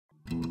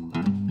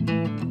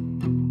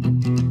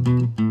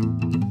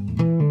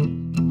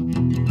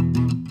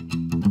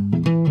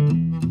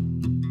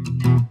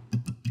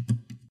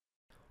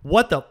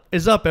What the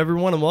is up,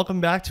 everyone, and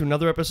welcome back to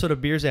another episode of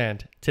Beers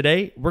and.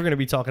 Today, we're going to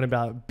be talking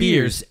about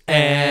beers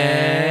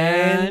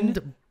and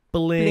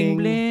bling. Bling,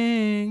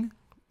 bling.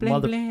 Bling,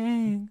 Mother-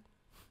 bling.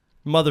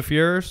 Mother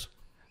Furers.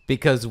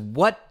 Because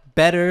what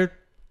better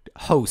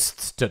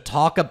hosts to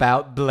talk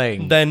about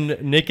bling Then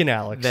Nick and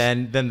Alex.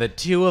 than the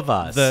two of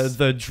us?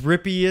 The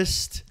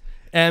drippiest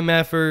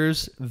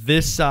MFers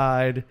this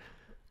side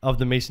of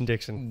the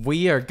Mason-Dixon.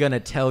 We are going to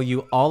tell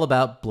you all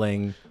about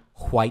bling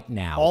right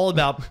now. All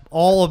about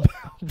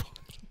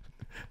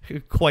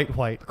quite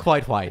white.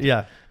 Quite white.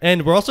 Yeah.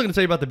 And we're also going to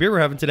tell you about the beer we're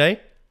having today.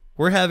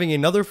 We're having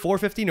another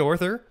 450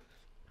 Norther.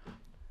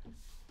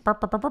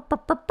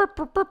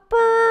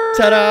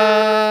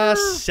 Ta-da!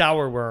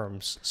 Sour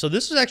Worms. So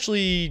this is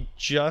actually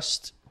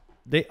just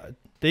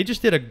they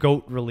just did a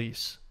goat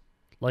release,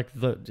 like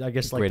their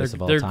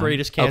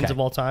greatest cans Okay. of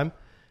all time.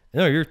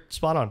 No, you're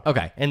spot on.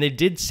 Okay. And they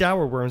did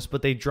sour worms,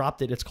 but they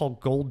dropped it. It's called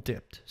gold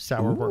dipped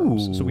sour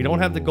worms. So we don't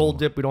have the gold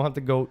dip. We don't have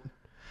the goat.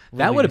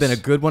 That would have been a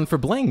release. good one for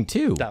bling,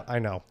 too. I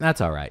know. That's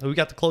all right. We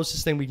got the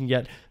closest thing we can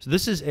get. So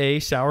this is a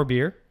sour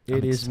beer.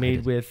 It is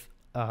made with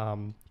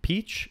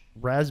peach,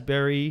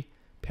 raspberry,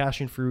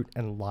 passion fruit,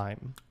 and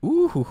lime.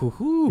 Ooh, hoo, hoo,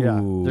 hoo.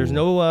 Yeah. There's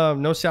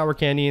no sour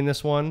candy in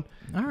this one.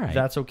 All right.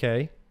 That's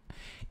okay.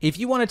 If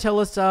you want to tell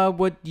us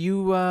what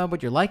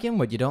you're liking,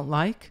 what you don't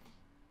like,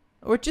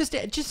 or just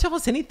tell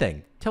us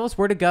anything. Tell us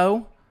where to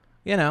go.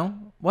 You know,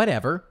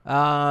 whatever.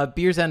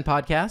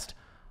 beersendpodcast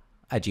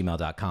at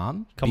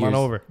gmail.com. Come on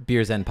over.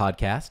 Beers End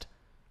Podcast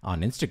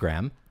on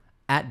Instagram,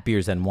 at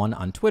beersend1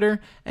 on Twitter,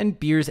 and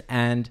Beers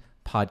and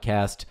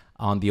Podcast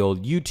on the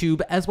old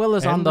YouTube, as well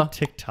as on And the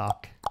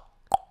TikTok.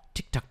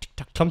 TikTok.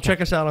 Come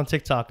check us out on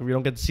TikTok if you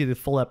don't get to see the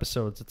full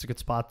episodes. It's a good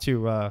spot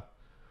to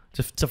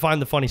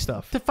find the funny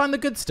stuff. To find the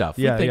good stuff.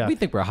 Yeah, We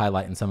think we're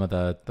highlighting some of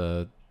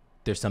the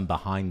there's some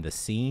behind the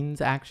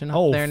scenes action up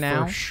Oh, there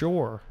now. for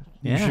sure.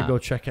 You Yeah. should go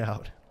check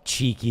out.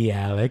 Cheeky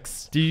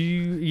Alex. Do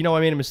you know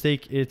I made a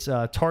mistake? It's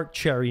tart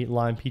cherry,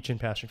 lime, peach, and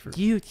passion fruit.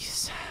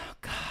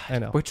 God. I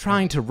know. We're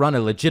trying to run a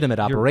legitimate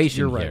operation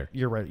you're here.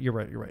 Right. You're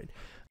right.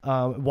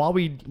 While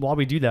we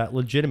do that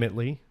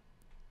legitimately,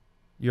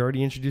 you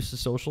already introduced the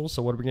socials.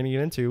 So what are we going to get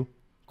into?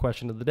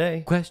 Question of the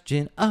day.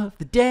 Question of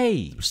the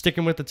day.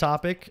 Sticking with the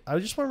topic, I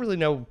just want to really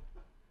know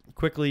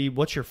quickly,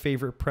 what's your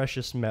favorite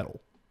precious metal?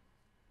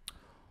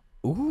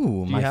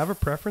 Ooh, Do you have a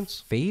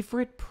preference?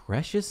 favorite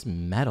precious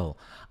metal.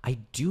 I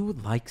do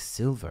like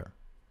silver.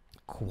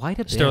 Quite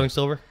a bit. Sterling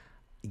silver.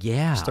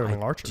 Yeah.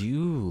 Sterling I Archer.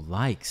 do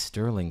like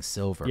sterling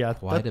silver Yeah,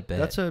 quite a bit.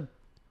 That's a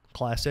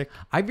classic.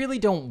 I really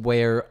don't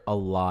wear a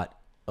lot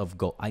of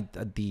gold.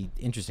 The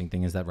interesting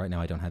thing is that right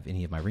now I don't have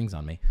any of my rings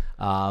on me.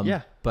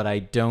 Yeah. But I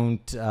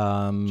don't.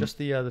 Just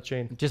the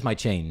chain. Just my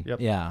chain. Yep.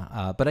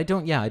 Yeah. But I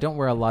don't. Yeah, I don't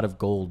wear a lot of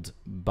gold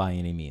by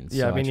any means.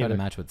 Yeah, so me I try neither. to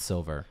match with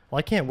silver. Well,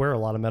 I can't wear a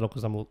lot of metal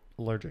because I'm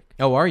allergic.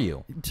 Oh, are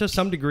you? To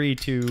some degree,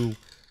 to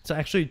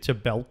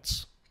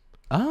belts.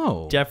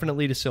 Oh.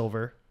 Definitely to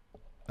silver.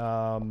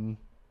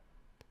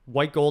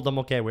 White gold I'm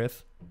okay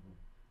with.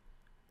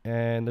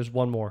 And there's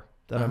one more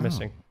that I'm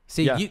missing.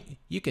 See, Yeah.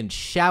 you can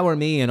shower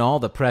me in all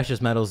the precious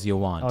metals you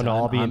want. Oh, no,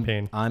 I'll be in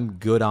pain. I'm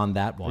good on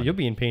that one. You'll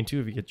be in pain too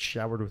if you get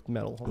showered with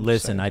metal. I'm just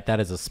Listen, saying. that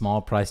is a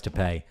small price to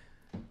pay.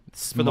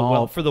 for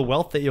the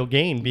wealth that you'll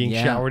gain being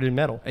Yeah. showered in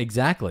metal.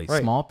 Exactly.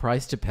 Right. Small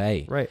price to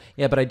pay. Right.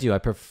 Yeah, but I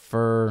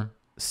prefer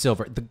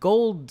silver. The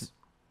gold,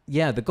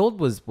 the gold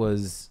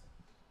was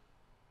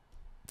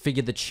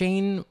figured the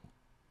chain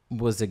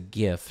was a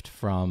gift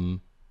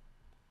from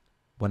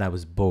when I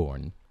was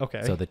born.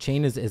 Okay. So the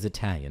chain is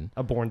Italian,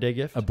 A born day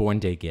gift. a born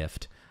day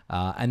gift.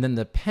 And then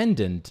the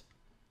pendant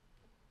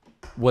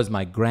was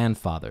my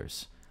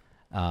grandfather's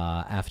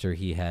after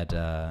he had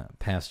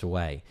passed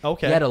away.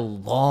 Okay. He had a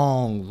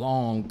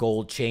long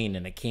gold chain,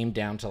 and it came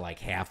down to like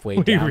halfway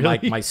Wait, down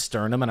really? my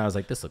sternum, and I was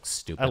like, this looks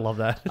stupid. I love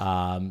that.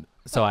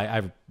 So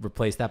I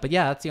replaced that. But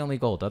yeah, that's the only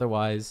gold.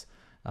 Otherwise,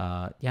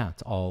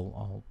 it's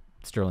all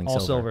sterling All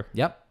silver. silver.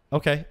 Yep.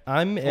 Okay.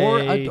 I'm Or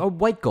a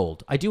white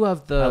gold. I do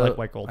have the. I like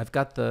white gold. I've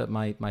got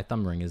my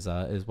thumb ring is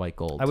white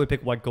gold. I would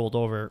pick white gold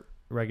over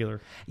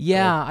regular.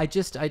 Yeah, I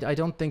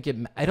don't think it.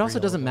 It also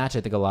doesn't match.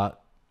 I think a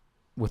lot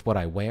with what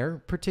I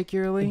wear,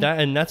 particularly.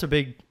 That's a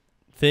big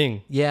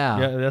thing.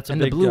 Yeah, that's a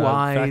and big the blue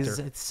eyes.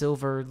 factor. It's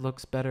silver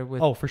looks better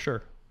with. Oh, for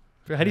sure.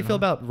 How do you feel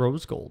about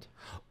rose gold?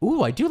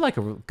 Ooh, I do like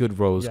a good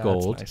rose Yeah,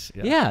 gold. that's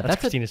nice. Yeah, That's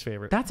Christina's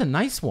favorite. That's a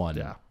nice one.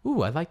 Yeah.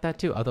 Ooh, I like that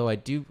too. Although I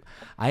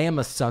am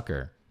a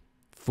sucker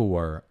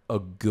for a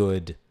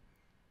good,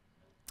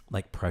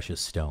 like, precious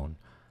stone.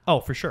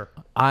 Oh, for sure.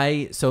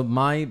 So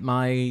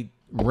my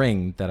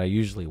ring that I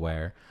usually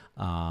wear,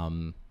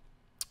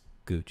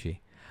 Gucci,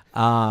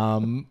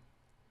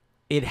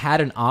 it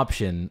had an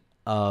option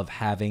of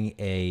having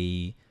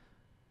a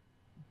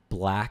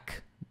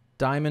black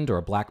diamond or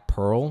a black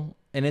pearl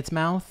in its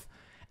mouth,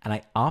 and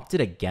I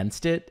opted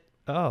against it.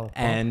 Oh.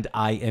 And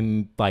I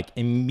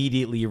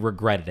immediately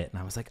regretted it. And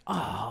I was like,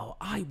 oh,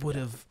 I would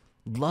have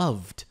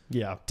loved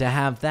to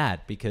have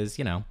that because,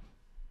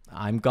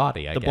 I'm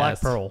gaudy, I guess. The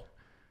black pearl.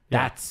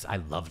 I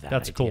love that.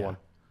 That's a cool idea.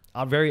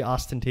 one. Very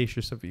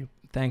ostentatious of you.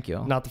 Thank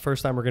you. Not the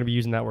first time we're going to be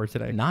using that word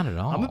today. Not at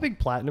all. I'm a big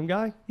platinum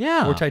guy.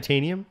 Yeah. Or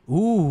titanium.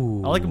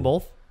 Ooh. I like them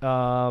both.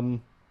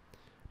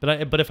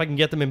 But if I can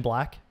get them in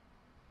black,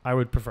 I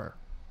would prefer.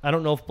 I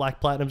don't know if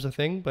black platinum's a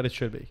thing, but it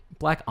should be.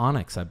 Black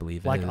onyx, I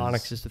believe. Black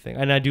onyx is the thing,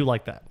 and I do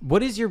like that.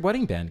 What is your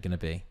wedding band going to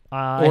be?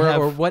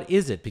 Or what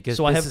is it? Because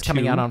this is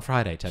coming out on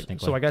Friday,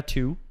 technically. So I got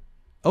 2.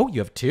 Oh, you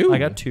have 2? I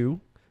got 2.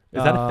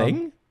 Is that a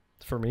thing?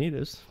 For me, it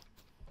is.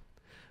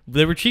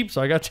 They were cheap,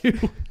 so I got 2.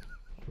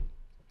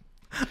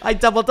 I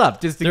doubled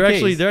up just in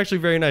case. They're actually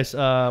very nice.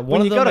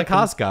 When you go to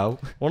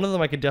Costco, one of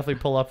them I could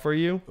definitely pull up for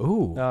you.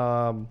 Ooh.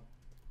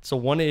 So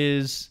one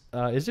is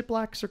it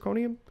black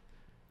zirconium?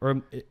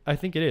 Or I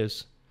think it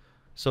is.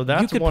 So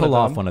that's you could one pull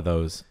of off them. One of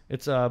those.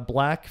 It's a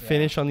black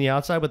finish on the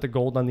outside with the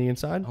gold on the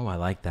inside. Oh, I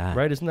like that.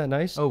 Right? Isn't that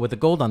nice? Oh, with the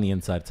gold on the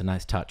inside, it's a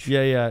nice touch.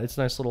 Yeah. It's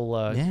a nice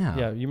little.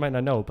 Yeah. You might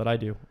not know, but I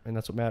do, and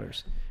that's what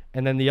matters.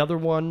 And then the other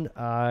one,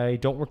 I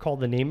don't recall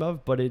the name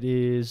of, but it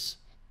is.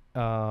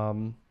 I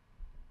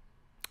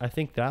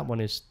think that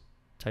one is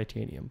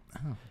titanium,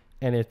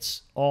 and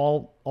it's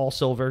all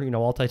silver.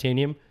 All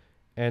titanium,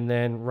 and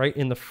then right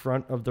in the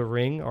front of the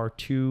ring are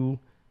 2.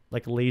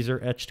 Like laser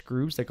etched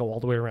grooves that go all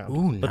the way around.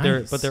 Ooh,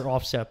 nice. But they're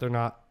offset. They're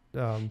not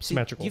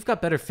symmetrical. You've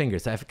got better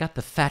fingers. I've got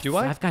the fat. Do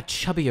I? I've got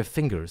chubbier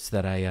fingers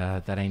that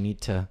I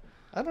need to.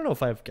 I don't know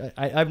if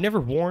I've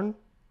never worn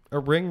a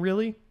ring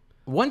really.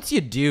 Once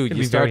you do,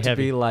 you start to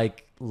be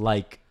like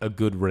a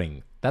good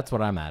ring. That's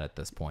what I'm at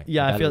this point.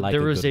 Yeah, I feel like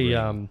there was a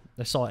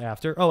I saw it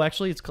after. Oh,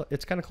 actually,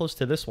 it's kind of close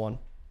to this one.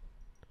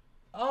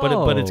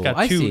 Oh, but it's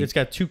got 2. See. It's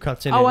got 2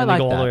 cuts in it, I and like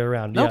they go that. all the way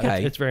around. Yeah,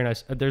 Okay. it's very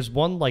nice. There's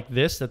one like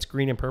this that's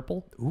green and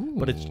purple,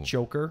 but it's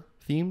Joker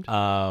themed.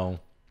 Oh,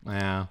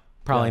 yeah.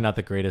 Probably not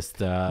the greatest.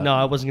 No,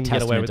 I wasn't gonna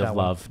get away with that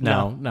love.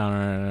 one.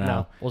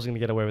 No. I wasn't gonna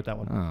get away with that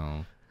one.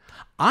 Oh.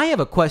 I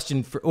have a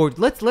question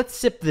let's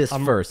sip this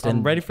first.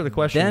 I'm ready for the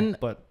question. Then,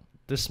 but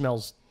this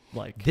smells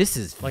like this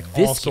is like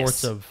viscous. all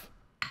sorts of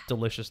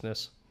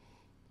deliciousness.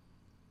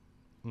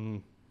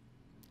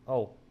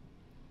 Oh.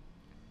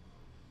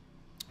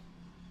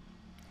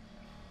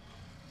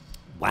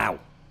 Wow.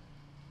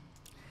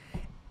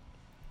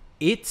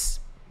 It's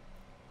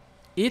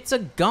a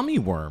gummy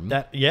worm.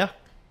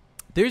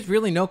 There's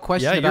really no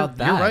question about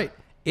that. You're right.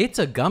 It's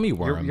a gummy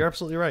worm. You're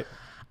absolutely right.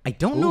 I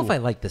don't know if I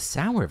like the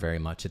sour very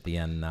much at the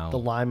end, though. The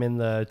lime and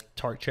the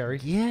tart cherry.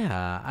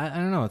 Yeah, I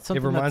don't know. It's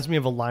something. It reminds me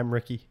of a lime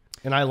Ricky,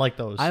 and I like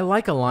those. I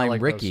like a lime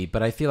Ricky,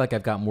 but I feel like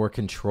I've got more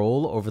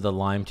control over the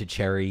lime to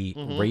cherry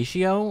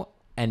ratio,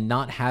 and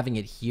not having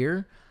it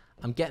here,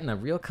 I'm getting a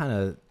real kind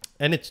of.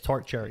 And it's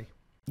tart cherry.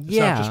 It's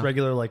not just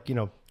regular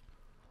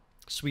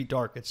sweet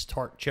dark. It's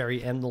tart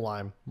cherry and the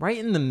lime. Right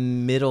in the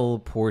middle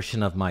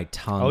portion of my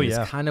tongue is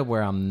kind of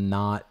where I'm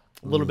not.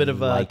 A little bit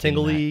of a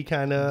tingly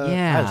kind of.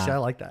 Yeah. I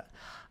like that.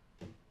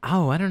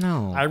 Oh, I don't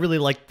know. I really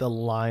like the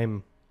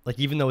lime. Like,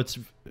 even though it's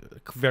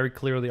very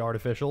clearly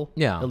artificial,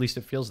 at least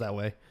it feels that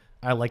way.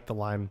 I like the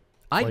lime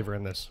flavor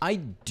in this. I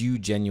do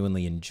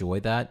genuinely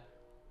enjoy that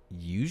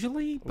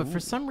usually, but for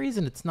some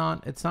reason it's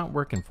not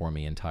working for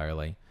me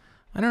entirely.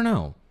 I don't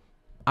know.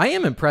 I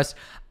am impressed.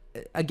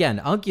 Again,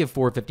 I'll give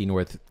 450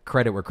 North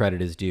credit where credit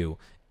is due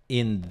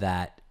in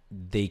that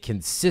they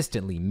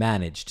consistently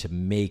manage to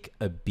make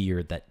a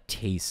beer that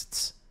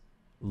tastes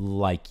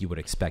like you would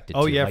expect it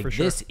to. Yeah, for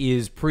sure. This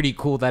is pretty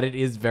cool that it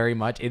is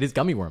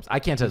gummy worms. I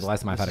can't tell you the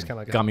last time I've had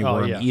a gummy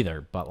worm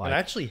either, but I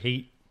actually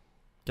hate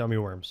gummy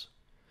worms.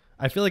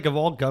 I feel like of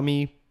all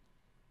gummy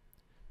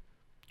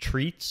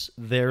treats,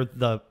 they're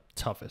the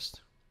toughest.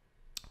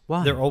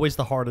 Why? They're always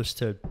the hardest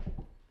to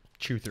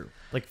chew through.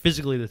 Like,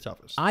 physically the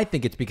toughest. I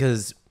think it's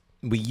because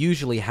we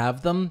usually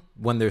have them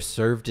when they're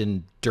served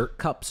in dirt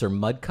cups or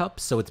mud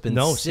cups, so it's been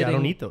sitting... See, I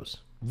don't eat those.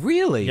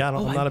 Really? Yeah,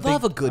 I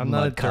love a good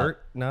mud cup.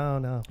 Dirt.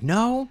 No.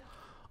 No?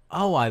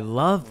 Oh, I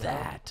love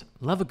that.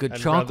 Love a good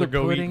chocolate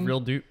pudding.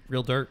 Eat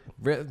real dirt.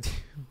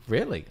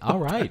 Really? All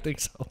right. I think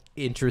so.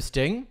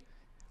 Interesting.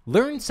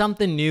 Learn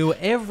something new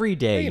every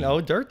day. Hey,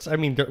 real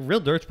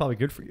dirt's probably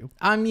good for you.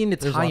 I mean,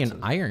 it's high in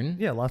iron.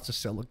 Yeah, lots of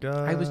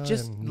silica. I was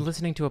just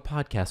listening to a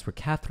podcast where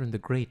Catherine the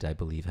Great, I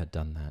believe, had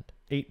done that.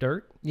 Ate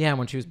dirt? Yeah,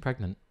 when she was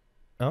pregnant.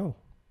 Oh.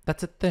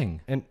 That's a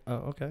thing. And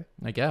okay.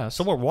 I guess.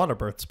 Some more water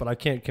births, but I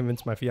can't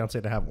convince my fiance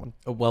to have one.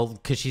 Well,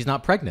 because she's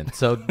not pregnant,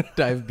 so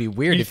that would be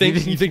weird. You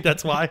think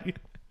that's why?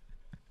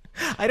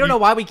 I don't know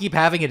why we keep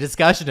having a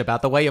discussion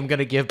about the way I'm going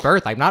to give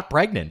birth. I'm not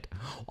pregnant.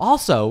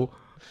 Also,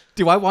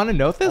 do I want to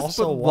know this?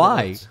 Also, but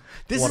why? births.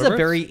 This Water is a births?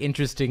 very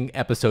interesting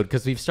episode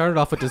because we've started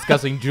off with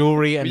discussing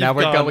jewelry, and now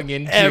we're going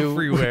into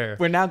everywhere.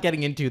 We're now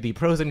getting into the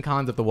pros and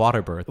cons of the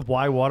water birth.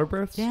 Why water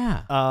births?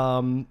 Yeah.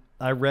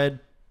 I read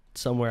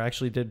somewhere, I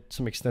actually did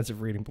some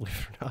extensive reading,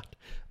 believe it or not,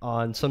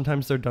 on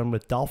sometimes they're done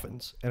with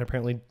dolphins, and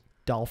apparently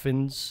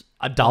dolphins.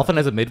 A dolphin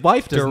as a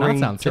midwife does not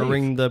sound safe.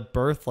 During the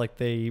birth, like,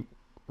 they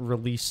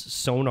release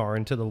sonar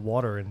into the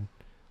water and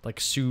like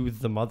soothe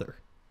the mother.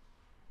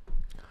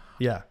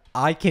 Yeah.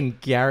 I can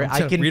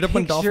read up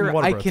on dolphin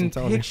water births, I can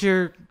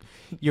picture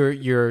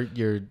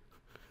your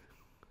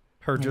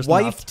Her just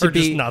wife not, her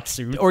just not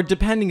sued. or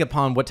depending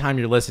upon what time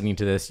you're listening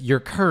to this, your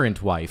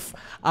current wife,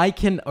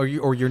 or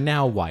your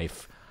now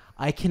wife,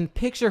 I can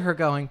picture her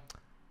going,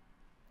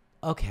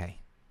 okay,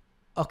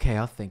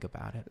 I'll think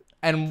about it.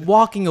 And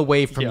walking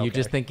away from you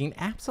just thinking,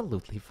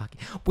 absolutely fucking,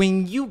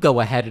 when you go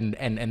ahead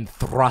and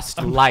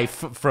thrust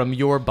life from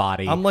your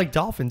body. I'm like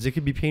dolphins. It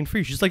could be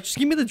pain-free. She's like, just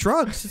give me the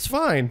drugs. It's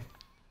fine.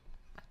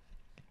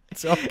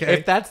 It's okay.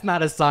 If that's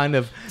not a sign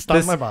of it's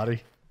not my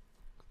body.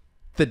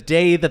 The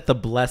day that the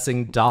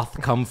blessing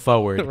doth come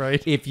forward,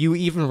 right. If you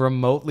even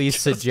remotely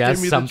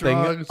suggest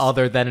something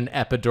other than an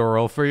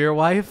epidural for your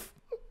wife,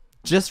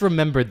 just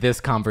remember this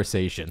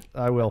conversation.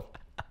 I will.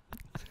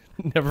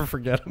 Never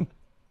forget him.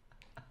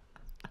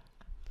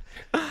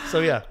 So,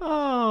 yeah.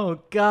 Oh,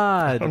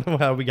 God. I don't know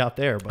how we got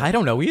there. But I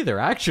don't know either,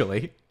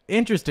 actually.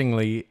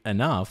 Interestingly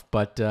enough,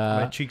 but...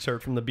 my cheeks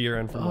hurt from the beer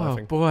and from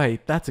laughing. Oh, boy.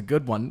 That's a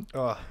good one.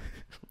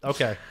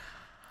 Okay.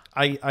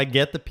 I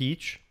get the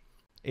peach.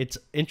 It's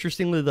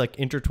interestingly like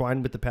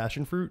intertwined with the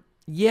passion fruit.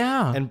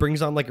 Yeah. And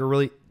brings on like a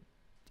really...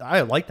 I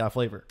like that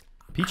flavor.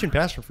 Peach and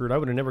passion fruit. I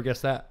would have never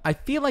guessed that. I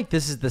feel like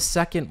this is the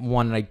second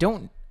one, and I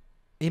don't...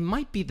 It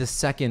might be the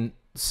second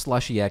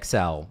Slushy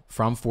XL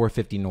from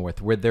 450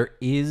 North where there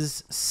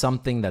is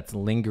something that's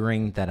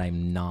lingering that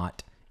I'm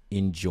not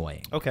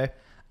enjoying. Okay.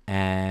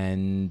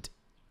 And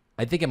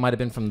I think it might have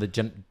been from the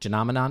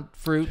genominant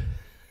fruit.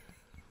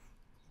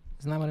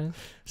 Isn't that what it is?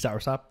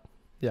 Soursop.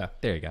 Yeah.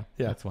 There you go.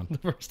 Yeah. That's one. The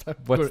first time.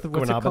 What's it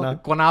called?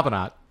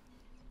 Guanabinot.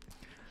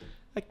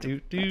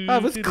 I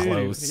was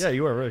close. Yeah,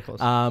 you were really close.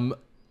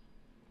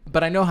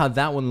 But I know how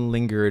that one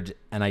lingered,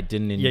 and I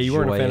didn't enjoy it. Yeah, you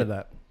weren't a fan of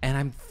that.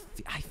 And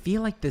I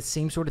feel like the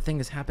same sort of thing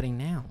is happening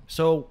now.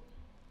 So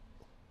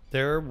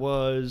there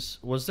was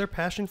there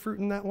passion fruit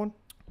in that one?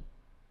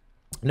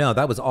 No,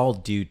 that was all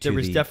due to there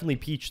was definitely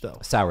peach though.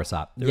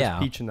 Soursop. There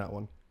was peach in that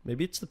one.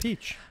 Maybe it's the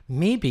peach.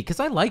 Maybe, because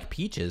I like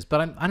peaches,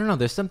 but I don't know.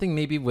 There's something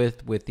maybe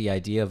with the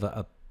idea of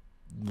a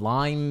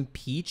lime,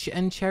 peach,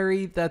 and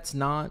cherry that's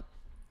not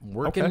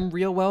working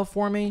real well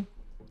for me.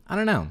 I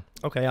don't know.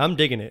 Okay, I'm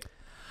digging it.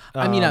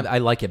 I mean, I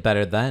like it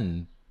better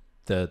than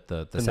the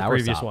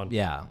previous Soursop one.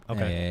 Yeah.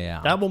 Okay.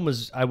 Yeah. That one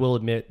was, I will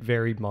admit,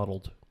 very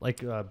muddled.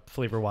 Like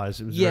flavor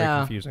wise, it was very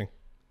confusing.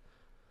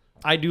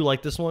 I do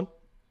like this one.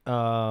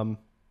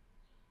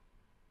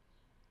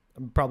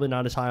 I'm probably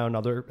not as high on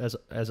other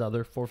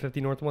 450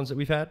 North ones that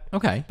we've had.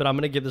 Okay. But I'm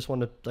gonna give this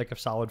one a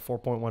solid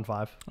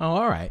 4.15. Oh,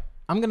 all right.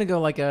 I'm gonna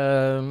go like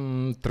a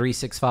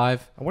 3.65.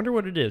 I wonder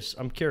what it is.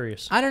 I'm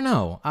curious. I don't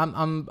know.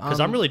 Because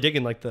I'm really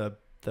digging like the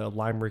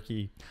lime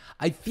ricky.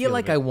 I feel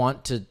like I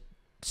want to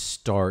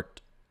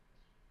start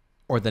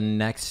or the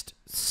next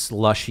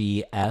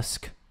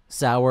slushy-esque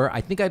sour.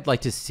 I think I'd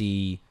like to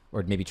see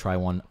or maybe try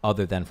one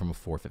other than from a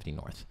 450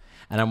 North.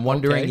 And I'm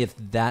wondering if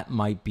that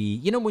might be,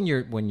 when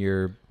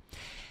you're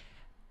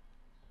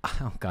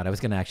oh God, I was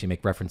going to actually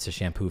make reference to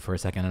shampoo for a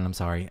second, and I'm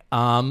sorry.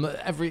 I'm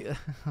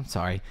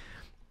sorry.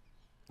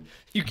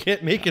 You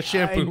can't make a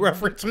shampoo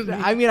reference with me.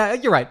 I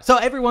mean, you're right. So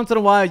every once in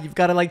a while, you've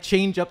got to like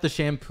change up the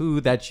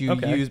shampoo that you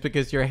use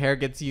because your hair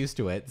gets used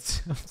to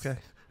it. Okay.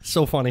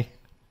 So funny.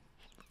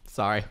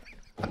 Sorry.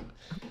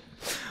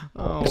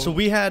 So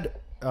we had,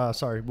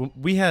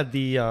 we had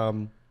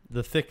the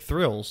Thick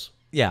Thrills.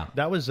 Yeah.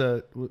 That was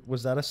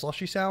was that a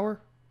slushy sour?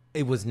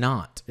 It was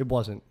not. It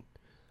wasn't.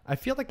 I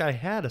feel like I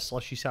had a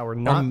slushy sour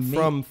not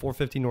from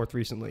 450 North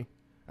recently.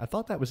 I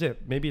thought that was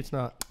it. Maybe it's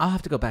not. I'll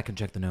have to go back and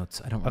check the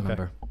notes. I don't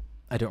remember.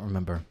 I don't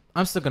remember.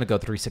 I'm still going to go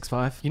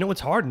 3.65. You know,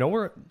 it's hard.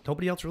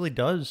 Nobody else really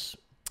does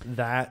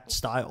that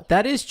style.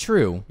 That is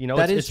true.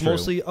 It's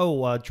mostly,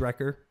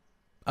 Drecker.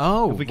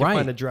 Oh, if we can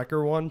find a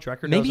Drecker one.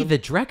 Drecker maybe the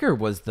Drecker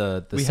was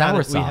the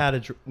Soursop. We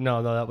had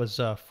no, that was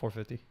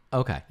 450.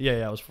 Okay.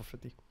 Yeah, it was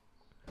 450.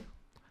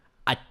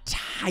 A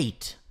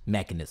tight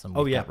mechanism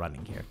we've got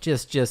running here.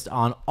 Just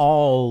on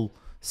all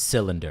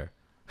cylinder.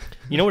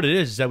 You know what it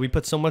is that we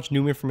put so much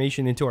new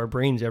information into our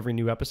brains every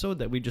new episode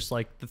that we just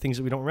like the things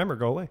that we don't remember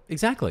go away.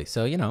 Exactly.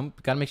 So,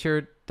 got to make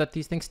sure that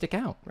these things stick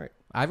out. Right.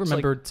 I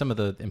remembered some of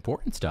the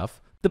important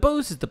stuff. The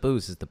booze is the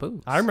booze is the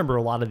booze. I remember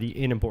a lot of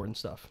the unimportant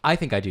stuff. I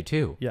think I do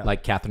too. Yeah.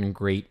 Like Catherine the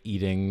Great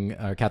eating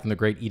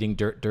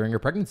during her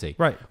pregnancy.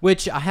 Right.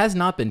 Which has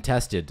not been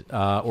tested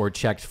or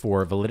checked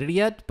for validity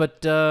yet,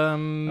 but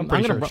I'm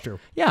pretty sure it's true.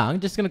 Yeah,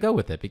 I'm just gonna go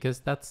with it because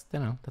that's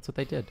what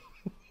they did.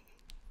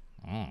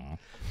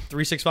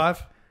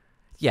 3.65.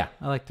 Yeah,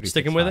 I like 3.65.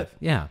 Sticking with it?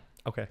 Yeah.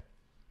 Okay.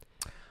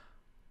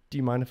 Do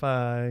you mind if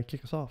I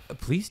kick us off?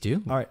 Please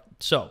do. All right.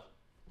 So,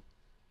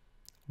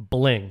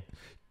 Bling.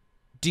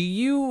 Do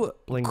you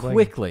Bling,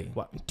 quickly?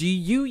 What? Do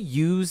you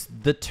use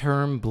the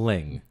term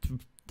bling?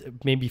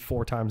 Maybe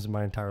 4 times in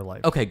my entire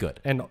life. Okay, good.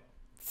 And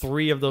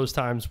 3 of those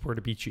times were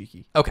to be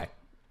cheeky. Okay,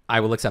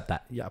 I will accept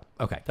that. Yeah.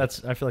 Okay. I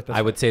feel like that's.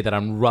 I would say that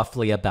I'm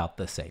roughly about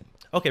the same.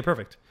 Okay,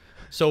 perfect.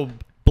 So,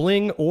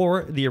 Bling,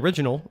 or the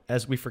original,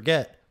 as we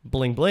forget,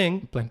 Bling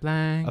Bling,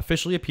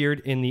 officially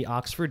appeared in the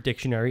Oxford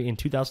Dictionary in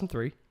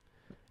 2003,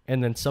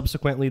 and then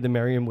subsequently the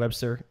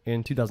Merriam-Webster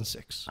in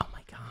 2006. Oh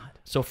my God.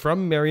 So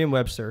from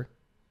Merriam-Webster,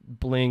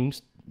 Bling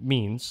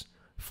means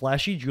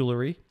flashy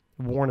jewelry,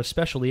 worn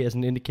especially as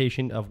an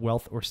indication of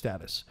wealth or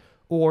status,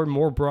 or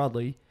more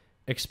broadly,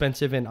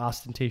 expensive and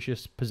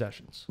ostentatious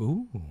possessions.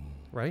 Ooh.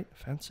 Right?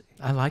 Fancy.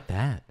 I like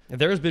that.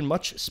 There has been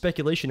much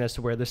speculation as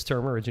to where this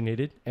term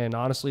originated, and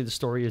honestly, the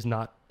story is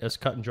not as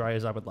cut and dry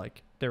as I would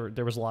like. There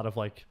was a lot of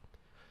like,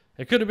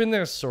 it could have been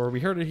this, or we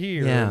heard it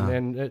here, Yeah.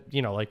 and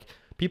you know, like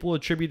people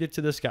attribute it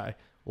to this guy.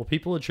 Well,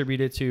 people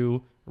attribute it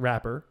to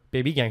rapper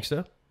Baby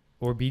Gangsta,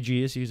 or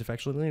BG as he's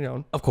affectionately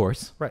known. Of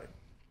course. Right.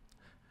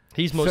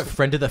 He's most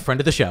Friend of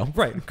the show.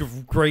 right.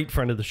 Great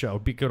friend of the show.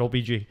 Good old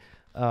BG.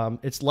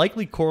 It's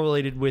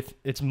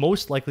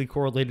most likely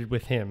correlated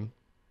with him,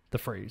 the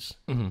phrase,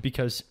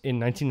 because in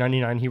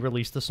 1999 he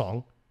released the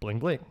song Bling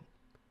Bling.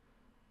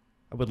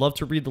 I would love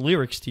to read the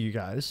lyrics to you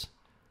guys,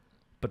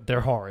 but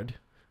they're hard.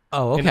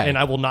 Oh, okay. And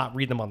I will not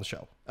read them on the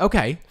show.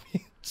 Okay.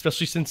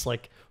 Especially since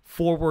like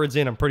 4 words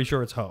in, I'm pretty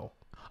sure it's ho.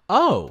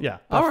 Oh. Yeah,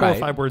 All 4 right. or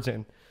 5 words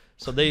in.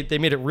 So they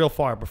made it real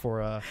far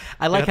before.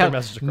 I like they got their how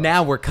message across.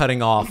 now we're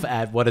cutting off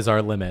at what is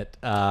our limit.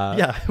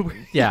 Yeah,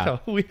 Yeah.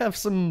 we have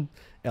some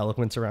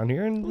eloquence around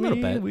here, and little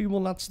bit. we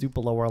will not stoop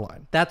below our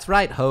line. That's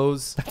right,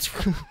 hoes. That's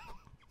right.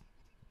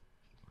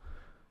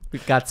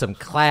 We've got some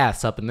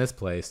class up in this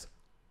place.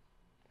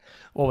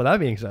 Well, with that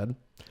being said,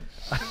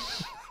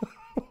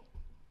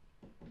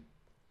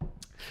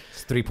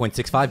 It's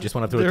 3.65. Just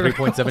went up to a There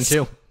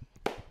 3.72.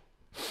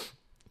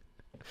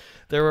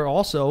 there are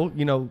also,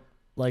 you know,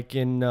 like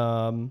in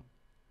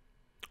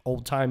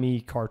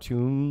old-timey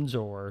cartoons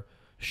or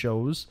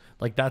shows,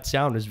 like that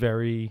sound is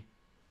very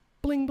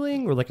bling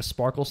bling, or like a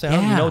sparkle sound.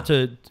 Yeah. You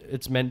know,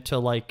 it's meant to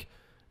like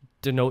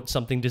denote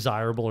something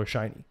desirable or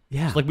shiny.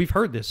 Yeah. So, like we've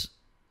heard this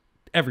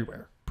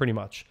everywhere, pretty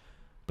much,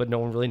 but no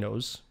one really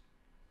knows.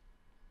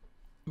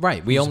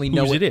 Right. We only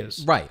know whose it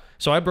is. Right.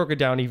 So I broke it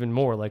down even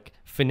more. Like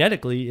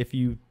phonetically, if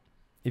you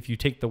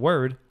take the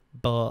word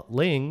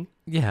bling,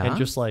 Yeah. and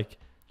just like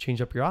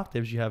change up your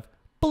octaves, you have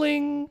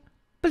bling.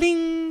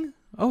 Bling.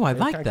 Oh, I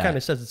like It that. kind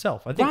of says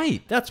itself. I think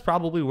Right. that's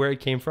probably where it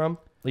came from.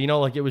 You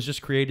know, like it was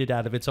just created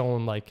out of its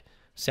own like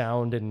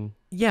sound and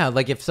Yeah,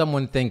 like if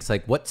someone thinks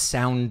like what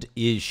sound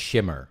is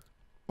shimmer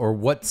or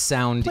what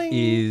sound Bling.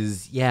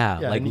 is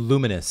like and-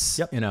 luminous,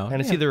 yep. you know.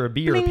 And it's Yeah. either a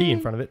B or a P in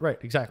Bling. front of it. Right,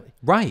 exactly.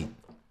 Right.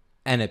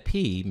 And a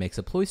P makes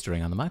a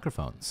ploistering on the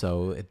microphone.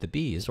 So the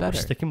B is So better.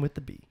 we're sticking with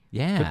the B.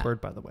 Yeah. Good word,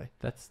 by the way.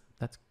 That's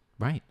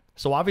right.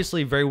 So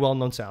obviously very well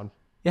known sound.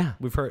 Yeah.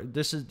 We've heard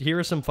here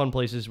are some fun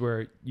places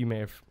where you may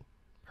have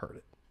heard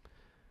it.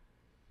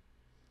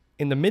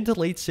 In the mid to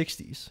late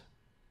 60s,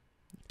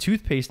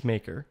 toothpaste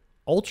maker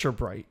Ultra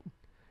Bright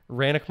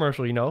ran a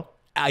commercial, you know?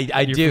 I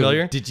You do.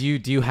 familiar?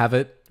 Do you have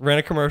it? Ran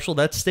a commercial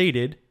that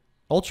stated,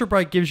 Ultra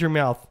Bright gives your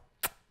mouth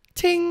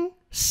ting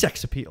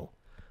sex appeal,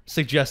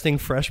 suggesting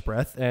fresh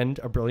breath and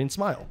a brilliant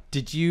smile.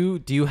 Do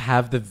you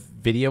have the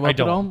video up I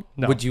don't. at all?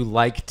 No. Would you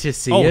like to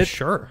see Oh, it?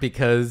 sure.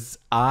 Because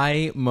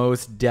I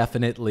most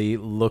definitely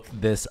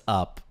looked this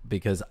up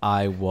because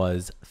I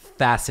was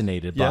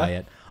fascinated by Yeah?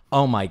 it.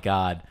 Oh my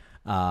god.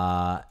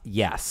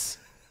 Yes.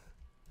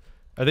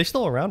 Are they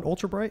still around,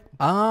 Ultra Bright?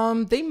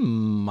 They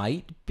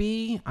might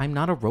be. I'm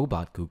not a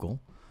robot, Google.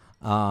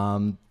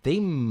 They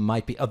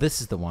might be. Oh, this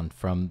is the one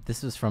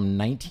this was from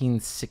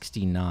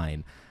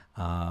 1969.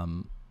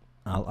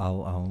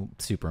 I'll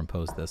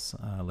superimpose this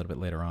a little bit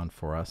later on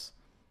for us.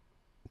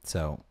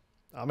 So,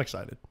 I'm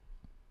excited.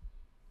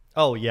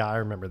 Oh, yeah, I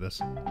remember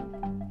this.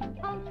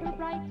 Ultra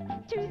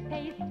Bright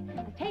toothpaste,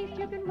 a taste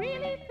you can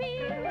really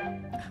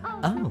feel.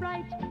 Ultra Oh.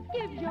 Bright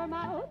gives your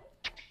mouth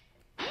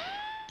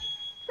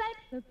sex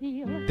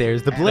appeal.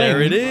 there's the bling.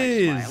 There it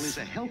Bright smile is. is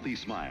a healthy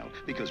smile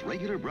because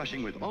regular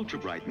brushing with Ultra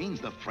Bright means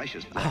the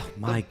freshest breath. Oh,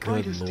 my the good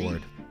brightest lord.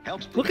 teeth,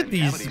 helps Look at prevent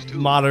these cavities, too.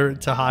 moderate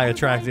to high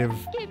attractive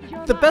Gives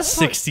your The mouth best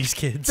part, 60s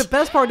kids. the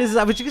best part is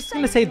I was just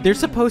going to say they're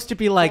supposed to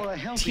be like For a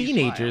healthy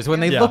teenagers smile. when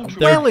they Yeah, look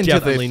they're well into their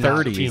definitely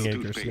not 30s.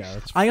 teenagers. Yeah,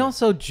 that's I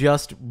also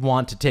just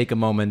want to take a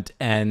moment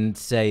and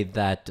say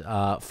that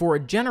for a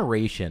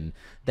generation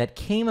that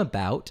came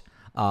about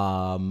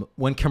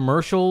when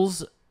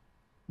commercials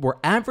were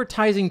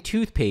advertising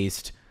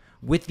toothpaste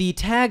with the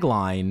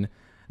tagline,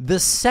 "The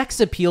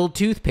sex appeal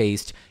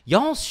toothpaste,"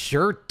 y'all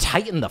sure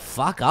tightened the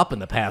fuck up in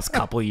the past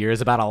couple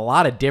years about a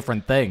lot of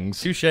different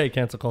things. Touche,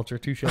 cancel culture.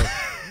 Touche. Why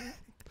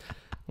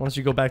don't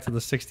you go back to the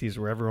 60s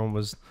where everyone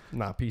was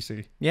not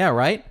PC? Yeah,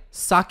 right?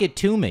 Sock it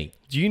to me.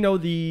 Do you know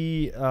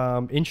the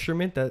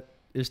instrument that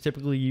is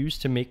typically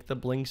used to make the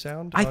bling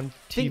sound I on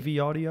think- TV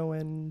audio?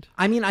 And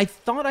I mean, I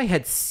thought I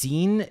had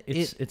seen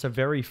it. it's a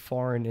very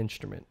foreign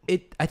instrument.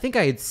 I think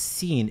I had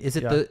seen. Is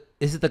it Yeah.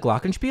 is it the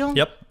glockenspiel?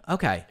 Yep.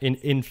 Okay.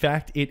 In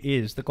fact, it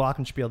is the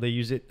glockenspiel. They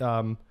use it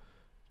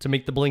to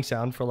make the bling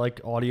sound for like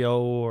audio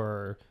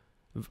or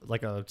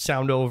like a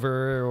sound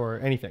over or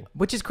anything.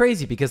 Which is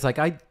crazy because like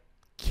I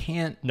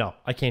can't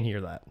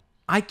hear that.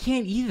 I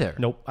can't either.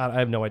 Nope, I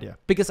have no idea.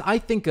 Because I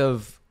think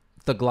of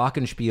the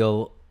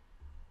glockenspiel.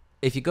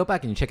 If you go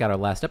back and you check out our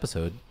last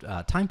episode,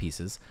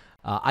 Timepieces,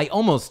 I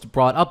almost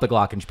brought up the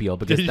Glockenspiel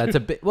because that's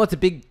it's a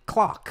big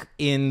clock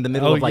in the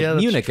middle of like yeah,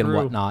 that's Munich and true.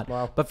 whatnot.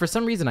 Wow. But for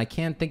some reason, I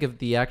can't think of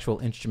the actual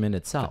instrument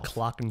itself.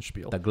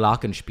 Glockenspiel. The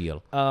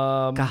Glockenspiel.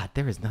 God,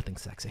 there is nothing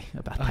sexy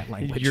about that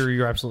language.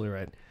 You're absolutely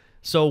right.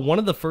 So one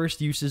of the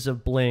first uses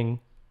of bling,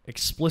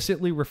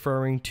 explicitly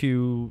referring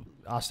to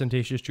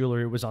ostentatious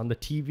jewelry, was on the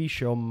TV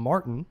show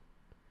Martin.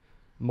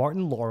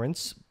 Martin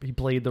Lawrence. He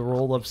played the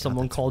role of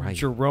someone called right.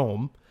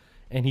 Jerome,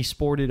 and he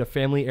sported a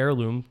family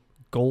heirloom,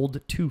 gold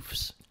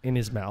tooths, in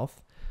his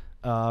mouth.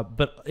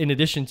 But in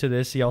addition to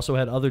this, he also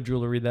had other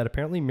jewelry that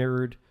apparently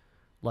mirrored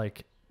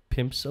like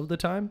pimps of the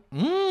time.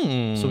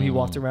 So he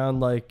walked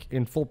around like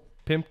in full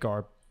pimp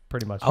garb,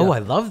 pretty much. Oh, yeah. I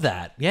love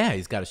that. Yeah,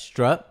 he's got a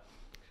strut.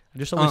 I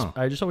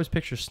just always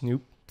picture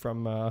Snoop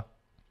from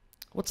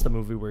what's the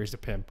movie where he's a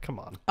pimp? Come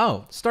on.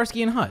 Oh,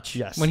 Starsky and Hutch.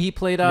 Yes. When he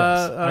played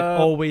I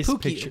always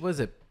Pookie, picture was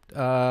it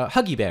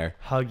Huggy Bear?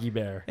 Huggy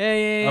Bear.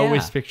 Yeah. I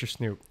always picture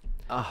Snoop.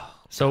 Oh,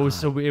 So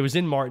it was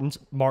in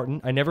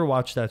Martin. I never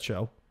watched that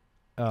show.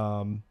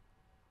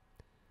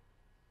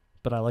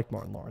 But I like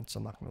Martin Lawrence,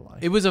 I'm not gonna lie.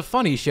 it was a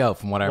funny show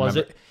from what I Was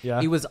remember. it?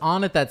 Yeah. He was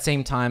on at that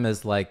same time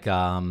as like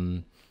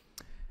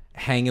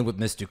Hanging with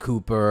Mr.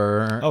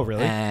 Cooper. Oh,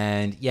 really?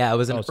 And yeah, it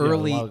was an so yeah, a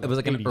early. lot of It was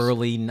like an 80s.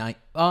 early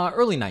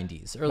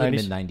 90s, early 90s?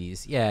 mid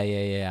 90s.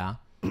 Yeah.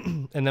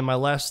 And then my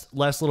last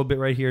little bit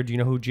right here. Do you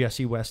know who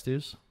Jesse West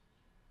is?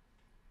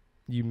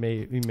 You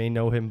may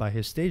know him by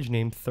his stage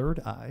name, Third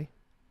Eye.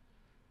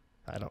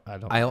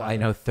 I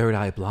know Third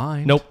Eye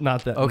Blind. Nope,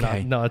 not that.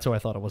 Okay. No, that's who I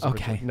thought it was.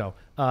 Okay. originally.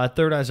 No.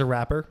 Third Eye's a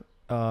rapper.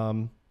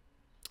 And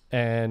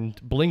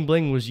Bling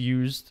Bling was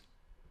used.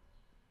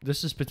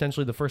 This is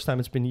potentially the first time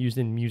it's been used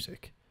in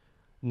music.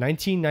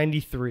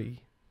 1993.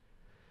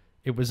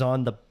 It was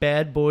on the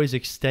Bad Boys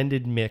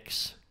extended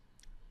mix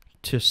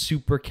to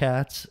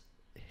Supercat's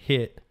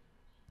hit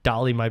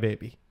Dolly My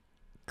Baby.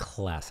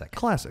 Classic.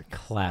 Classic.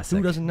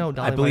 Who doesn't know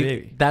Dolly I believe My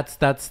Baby?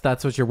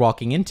 that's what you're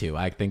walking into.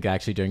 I think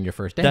actually during your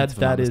first dance. if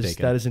I'm not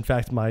mistaken. That is in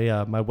fact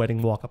my my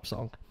wedding walk up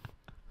song.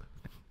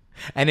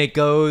 And it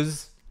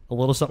goes A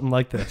little something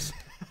like this.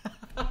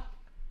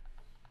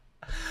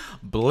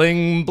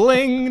 bling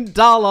bling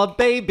dollar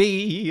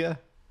baby.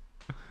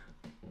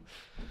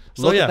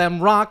 So, Look yeah. at them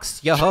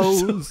rocks, you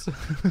hoes.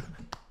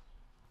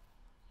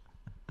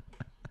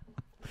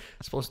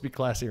 It's supposed to be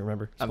classy,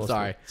 remember? It's I'm supposed to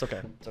sorry. be. It's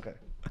okay. It's okay.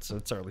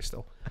 It's early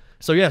still.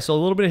 So yeah, so a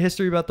little bit of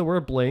history about the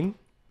word bling.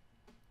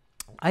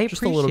 I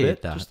Just a little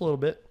bit. that. Just a little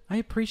bit. I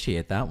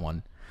appreciate that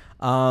one.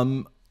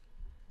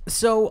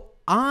 So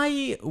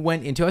I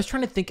was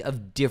trying to think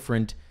of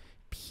different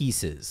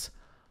pieces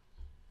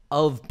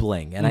of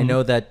bling. And I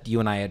know that you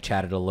and I had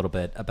chatted a little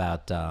bit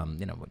about,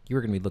 what you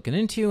were going to be looking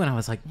into. And I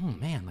was like, oh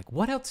man, like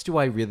what else do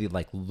I really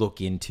like look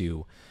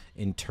into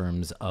in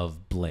terms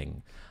of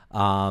bling?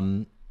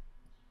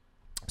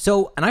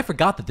 So, and I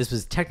forgot that this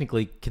was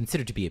technically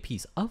considered to be a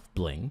piece of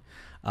bling.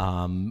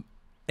 And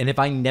if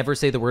I never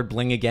say the word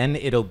bling again,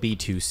 it'll be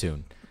too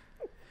soon.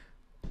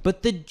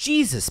 But the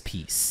Jesus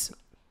piece,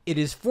 it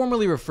is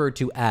formally referred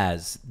to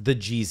as the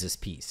Jesus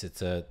piece.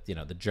 It's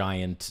the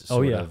giant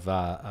sort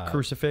of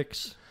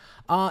Crucifix.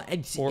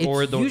 It's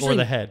Or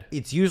the head.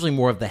 It's usually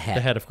more of the head.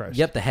 The head of Christ.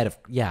 Yep, the head of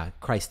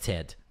Christ's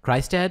head.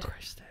 Christ head?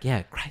 Christ head.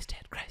 Yeah, Christ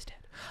head.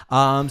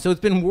 So it's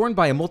been worn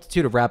by a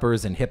multitude of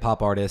rappers and hip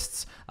hop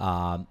artists,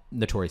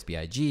 Notorious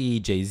B.I.G.,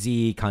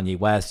 Jay-Z, Kanye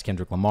West,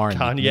 Kendrick Lamar, and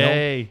Meek Mill.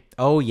 Kanye.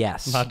 Oh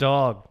yes. My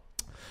dog.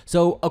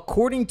 So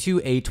according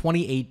to a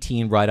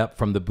 2018 write-up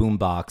from the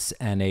Boombox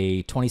and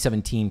a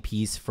 2017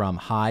 piece from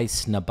High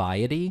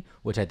Snobiety,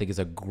 which I think is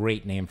a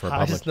great name for a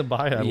High public.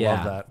 Snobiety, I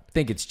love that. I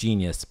think it's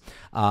genius.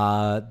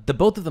 The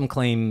both of them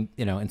claim,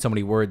 in so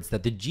many words,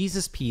 that the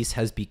Jesus piece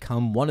has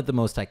become one of the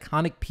most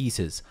iconic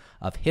pieces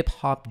of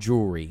hip-hop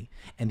jewelry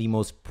and the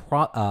most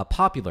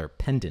popular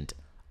pendant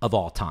of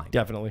all time.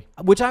 Definitely.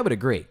 Which I would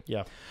agree.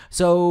 Yeah.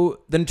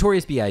 So the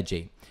Notorious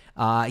B.I.G.,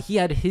 he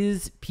had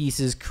his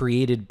pieces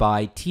created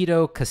by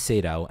Tito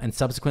Casedo and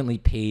subsequently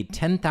paid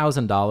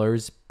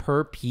 $10,000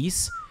 per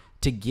piece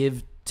to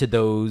give to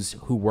those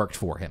who worked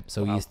for him.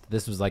 So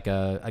this was like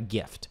a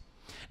gift.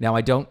 Now,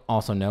 I don't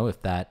also know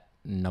if that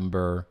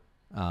number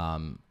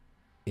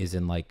is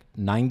in like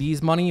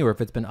 90s money or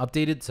if it's been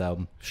updated.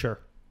 So Sure.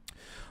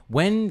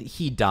 when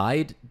he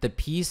died, the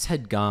piece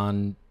had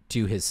gone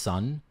to his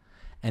son,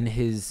 and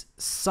his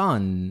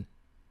son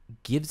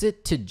gives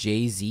it to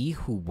Jay-Z,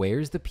 who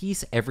wears the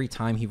piece every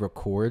time he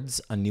records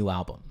a new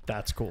album.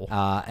 That's cool.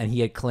 And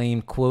he had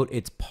claimed, quote,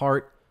 "It's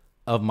part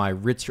of my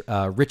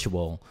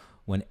ritual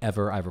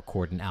whenever I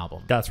record an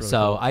album." That's really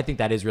so cool. I think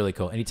that is really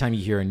cool. Anytime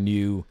you hear a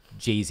new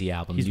Jay-Z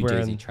album, he's new Jay-Z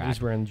wearing track.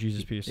 He's wearing the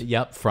Jesus piece.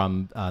 Yep,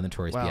 from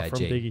Notorious Wow, B.I.G. from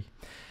Biggie.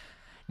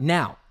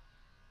 Now,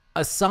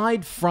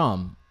 aside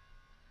from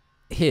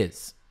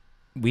his,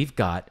 we've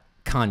got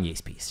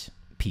Kanye's piece.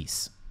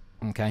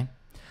 Okay?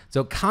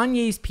 So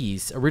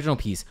Kanye's original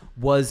piece,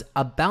 was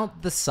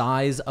about the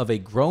size of a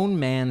grown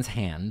man's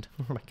hand.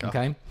 Oh my God.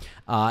 Okay?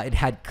 It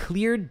had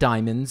clear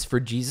diamonds for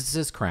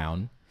Jesus's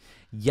crown,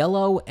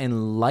 yellow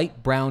and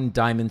light brown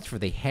diamonds for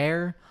the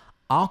hair,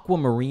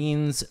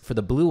 aquamarines for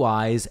the blue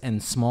eyes,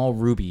 and small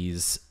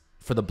rubies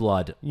for the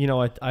blood. You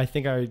know, I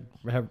think I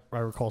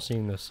recall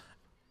seeing this.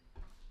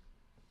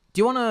 Do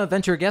you want to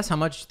venture a guess how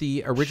much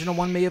the original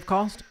one may have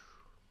cost?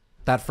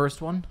 That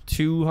first one?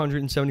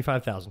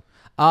 275,000.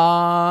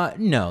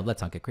 No,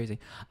 let's not get crazy. Too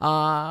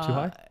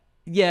high?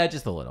 Yeah,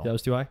 just a little. That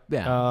was too high?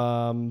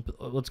 Yeah.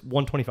 Let's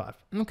 125.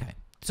 Okay.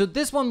 So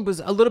this one was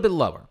a little bit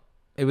lower.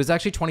 It was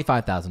actually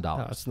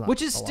 $25,000, not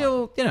which is a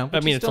still, you know,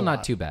 which is it's still a not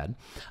lot. too bad.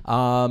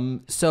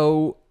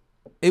 So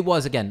it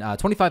was, again,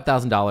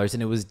 $25,000,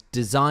 and it was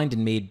designed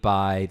and made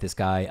by this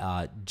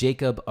guy,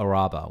 Jacob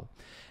Arabo.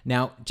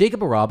 Now,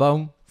 Jacob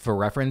Arabo, for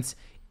reference,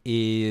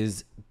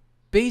 is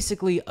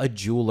basically a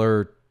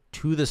jeweler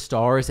to the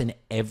stars and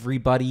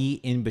everybody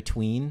in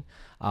between.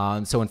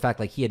 So, in fact,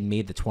 like he had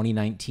made the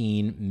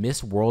 2019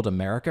 Miss World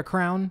America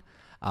crown,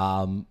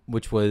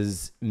 which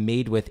was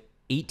made with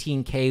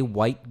 18K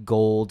white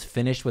gold,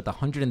 finished with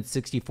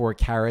 164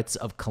 carats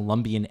of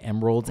Colombian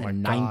emeralds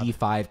and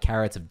 95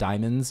 carats of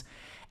diamonds.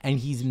 And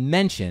he's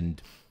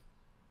mentioned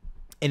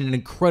in an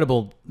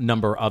incredible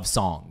number of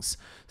songs.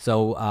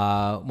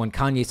 So when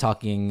Kanye's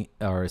talking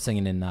or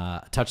singing in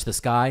Touch the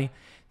Sky,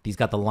 he's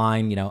got the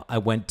line, you know, I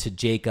went to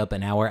Jacob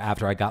an hour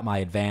after I got my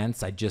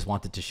advance. I just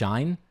wanted to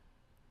shine.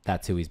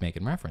 That's who he's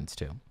making reference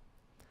to.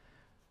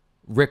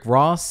 Rick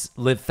Ross,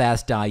 Live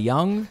Fast, Die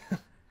Young.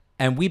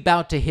 And we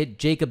bout to hit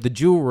Jacob the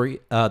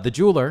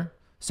jeweler,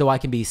 so I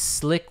can be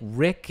Slick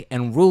Rick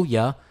and rule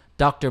ya,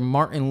 Dr.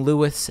 Martin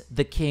Lewis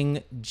the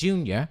King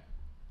Jr.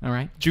 All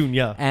right?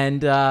 Junior.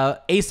 And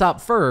Aesop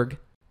Ferg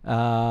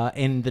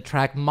in the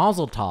track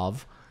Mazel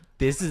Tov.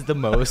 This is the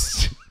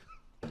most...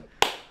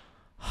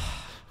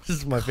 This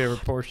is my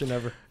favorite portion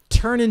ever.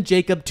 Turning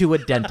Jacob to a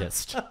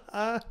dentist.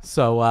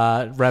 So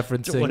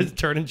referencing... What is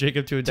turning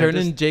Jacob to a dentist?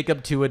 Turning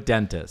Jacob to a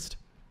dentist.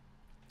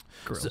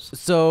 Gross.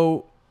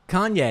 So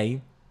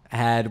Kanye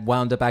had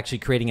wound up actually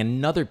creating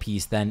another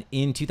piece then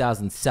in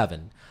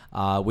 2007,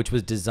 which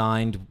was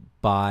designed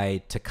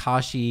by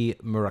Takashi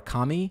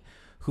Murakami,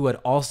 who had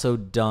also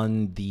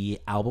done the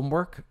album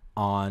work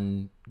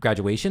on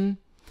Graduation.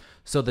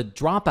 So the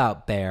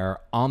Dropout Bear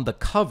on the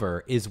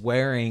cover is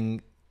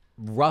wearing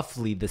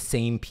roughly the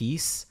same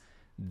piece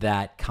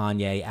that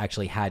Kanye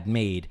actually had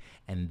made,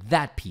 and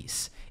that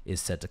piece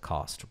is said to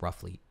cost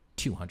roughly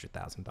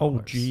 $200,000. Oh,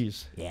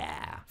 geez.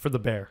 Yeah. For the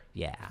bear.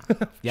 Yeah.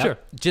 Yep. Sure.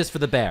 Just for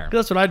the bear.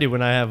 That's what I do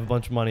when I have a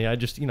bunch of money. I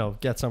just,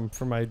 get some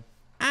for my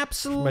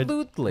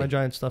Absolutely. my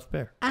giant stuffed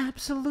bear.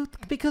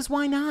 Absolutely. Because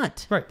why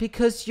not? Right.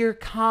 Because you're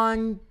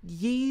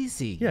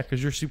Kanye. Yeah,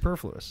 because you're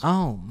superfluous.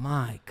 Oh,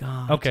 my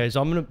God. Okay,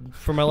 so I'm going to,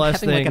 for my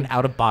last Having thing. like an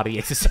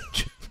out-of-body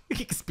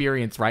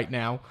experience right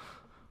now.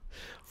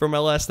 For my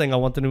last thing, I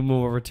want to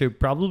move over to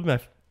probably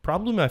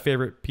my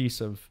favorite piece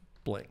of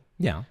bling.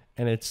 Yeah.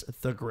 And it's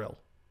the grill.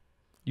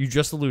 You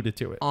just alluded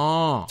to it.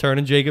 Oh.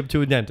 Turning Jacob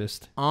to a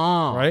dentist.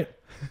 Oh. Right?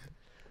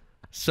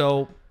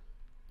 So,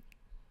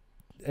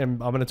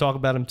 and I'm going to talk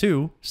about him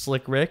too.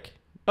 Slick Rick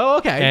Oh,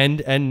 okay.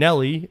 and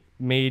Nelly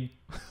made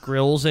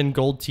grills and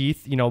gold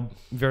teeth,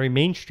 very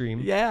mainstream.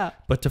 Yeah.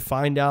 But to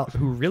find out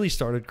who really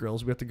started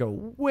grills, we have to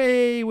go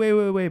way, way,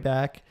 way, way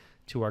back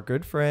to our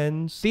good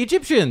friends The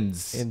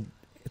Egyptians. in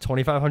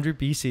 2500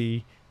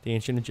 BC, the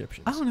ancient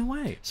Egyptians. Oh, no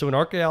way. So an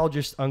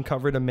archaeologist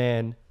uncovered a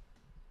man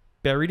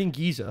buried in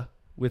Giza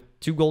with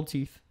 2 gold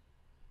teeth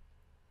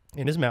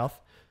in his mouth.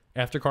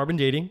 After carbon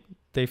dating,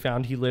 they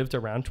found he lived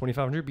around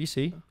 2500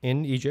 BC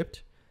in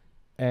Egypt.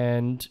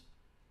 And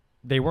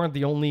they weren't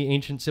the only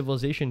ancient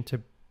civilization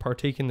to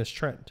partake in this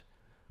trend.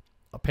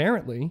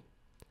 Apparently,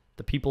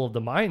 the people of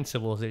the Mayan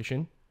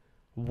civilization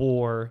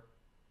wore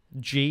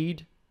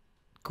jade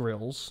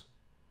grills,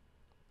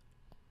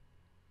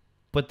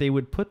 but they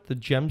would put the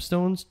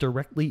gemstones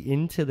directly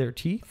into their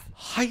teeth.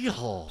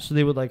 So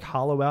they would like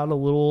hollow out a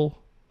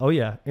little,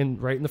 right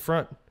in the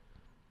front,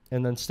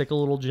 and then stick a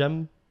little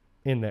gem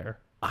in there.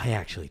 I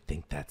actually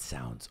think that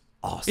sounds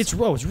awesome. It's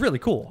really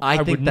cool. I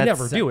think would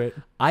never do it.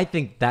 I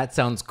think that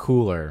sounds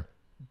cooler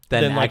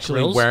than Than, like,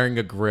 actually grills? wearing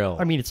a grill.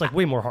 I mean, it's like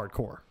way more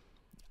hardcore.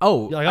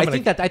 Oh, Like,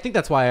 I think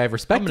that's why I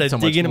respect I'm gonna it so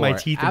dig much into more. my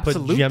teeth and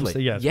Absolutely. put gems.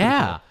 Yeah, it's pretty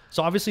yeah. cool.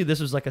 So obviously, this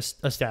was like a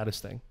status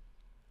thing,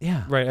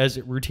 Yeah. right? As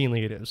it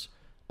routinely it is.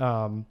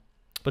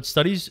 But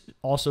studies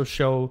also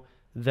show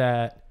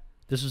that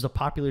this was a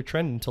popular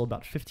trend until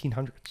about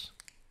 1500s.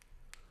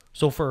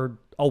 So for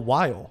a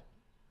while,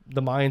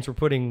 the Mayans were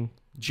putting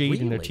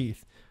jade in their Really?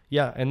 teeth.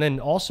 Yeah, and then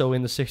also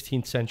in the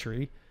 16th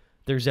century,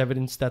 there's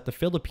evidence that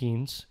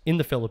in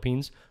the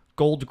Philippines,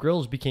 gold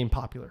grills became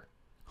popular.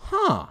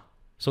 Huh.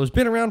 So it's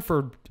been around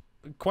for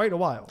quite a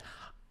while.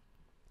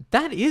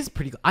 That is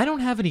pretty. I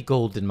don't have any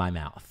gold in my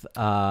mouth.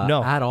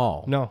 No. At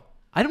all. No.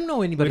 I don't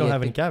know anybody. We don't I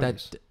have any think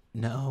cavities.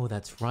 No,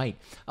 that's right.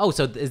 Oh,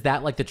 so is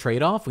that like the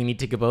trade-off? We need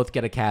to both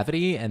get a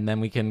cavity, and then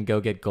we can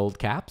go get gold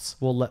caps.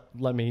 Well,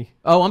 let me.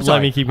 Oh, I'm sorry.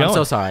 Let me keep going. I'm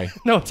so sorry.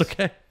 No, it's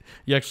okay.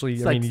 You actually,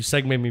 like- you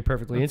segued me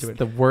perfectly into it.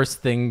 The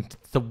worst thing,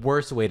 the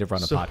worst way to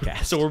run a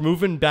podcast. So we're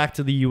moving back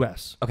to the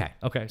U.S. Okay.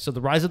 Okay. So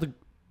the rise of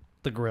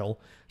the grill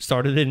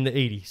started in the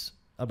 80s.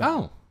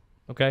 Oh.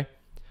 Okay.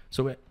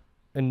 So,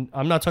 and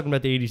I'm not talking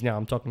about the 80s now.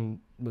 I'm talking,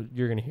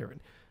 you're going to hear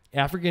it.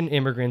 African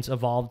immigrants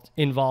involved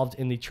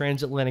in the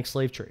transatlantic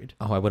slave trade.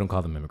 Oh, I wouldn't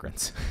call them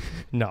immigrants.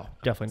 No,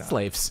 definitely not.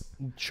 Slaves.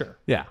 Sure.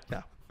 Yeah.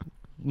 Yeah.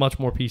 Much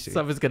more PC. So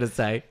I was going to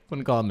say,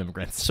 wouldn't call them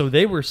immigrants. So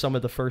they were some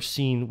of the first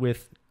seen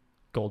with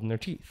gold in their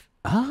teeth.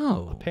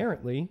 Oh.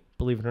 Apparently,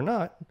 believe it or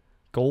not,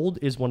 gold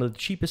is one of the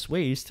cheapest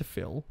ways to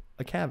fill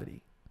a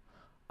cavity.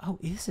 Oh,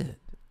 is it?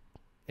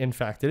 In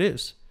fact, it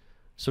is.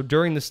 So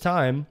during this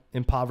time,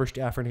 impoverished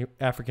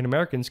African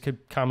Americans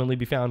could commonly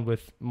be found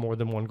with more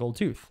than one gold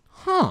tooth.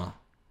 Huh.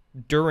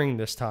 During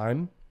this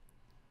time,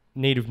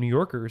 native New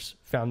Yorkers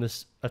found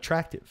this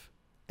attractive.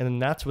 And then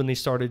that's when they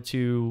started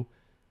to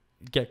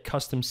get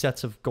custom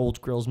sets of gold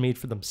grills made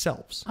for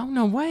themselves. Oh,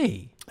 no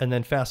way. And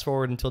then fast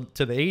forward until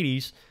to the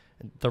 80s,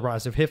 the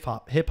rise of hip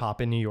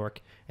hop in New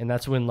York. And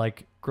that's when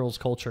like grills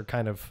culture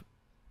kind of,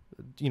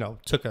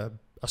 took a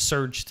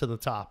surge to the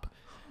top.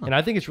 Huh. And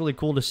I think it's really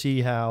cool to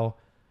see how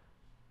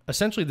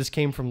essentially this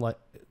came from like,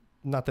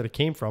 not that it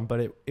came from,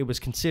 but it was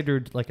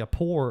considered like a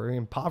poor or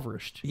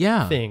impoverished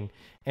thing.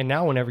 And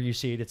now whenever you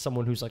see it, it's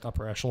someone who's like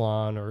upper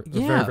echelon or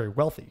very, very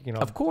wealthy,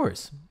 Of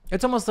course.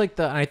 It's almost like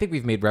and I think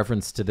we've made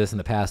reference to this in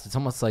the past. It's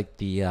almost like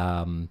the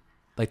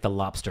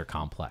lobster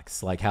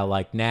complex, like how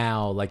like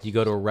now, like you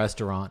go to a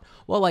restaurant,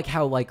 well, like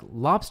how like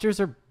lobsters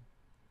are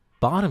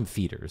bottom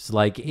feeders.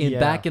 Like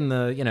back in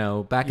the, in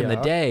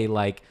the day,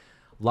 like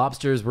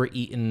lobsters were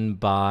eaten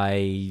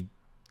by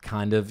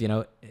kind of,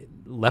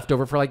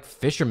 leftover for like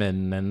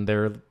fishermen and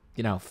their,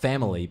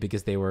 family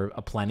because they were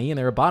aplenty and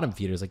they were bottom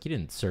feeders. Like you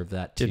didn't serve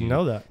that to Didn't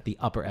know that. the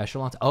upper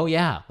echelons. Oh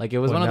yeah. Like it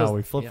was one of those.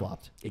 We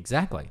flip-flopped.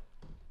 Exactly.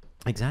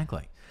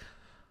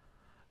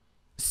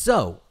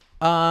 So,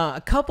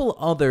 a couple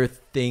other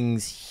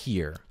things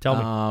here. Tell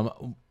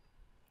me.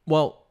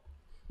 Well,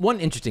 one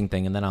interesting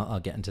thing, and then I'll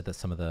get into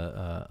some of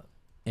the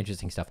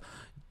interesting stuff.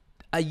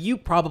 You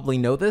probably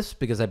know this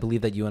because I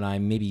believe that you and I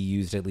maybe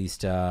used at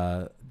least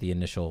the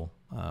initial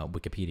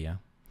Wikipedia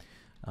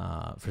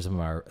for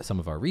some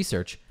of our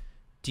research.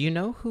 Do you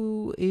know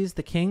who is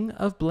the king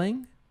of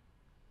Bling?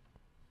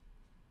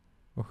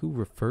 Or who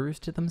refers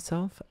to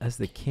themselves as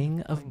the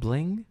king of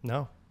Bling?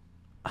 No.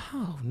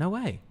 Oh, no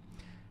way.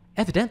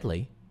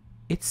 Evidently,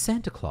 it's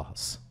Santa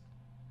Claus.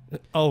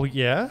 Oh,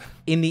 yeah?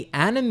 In the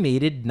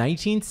animated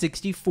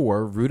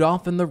 1964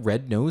 Rudolph and the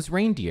Red-Nosed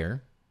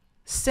Reindeer,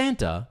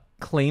 Santa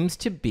claims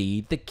to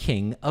be the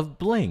king of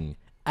Bling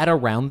at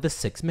around the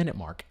 6-minute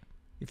mark.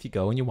 If you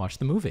go and you watch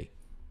the movie.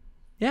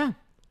 Yeah.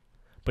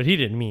 But he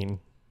didn't mean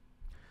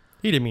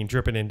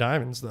dripping in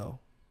diamonds, though.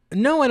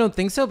 No, I don't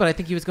think so, but I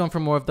think he was going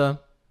for more of the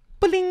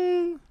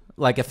bling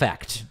like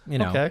effect,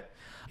 Okay.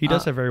 He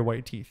does have very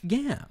white teeth.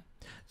 Yeah.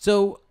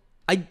 So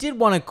I did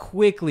want to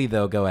quickly,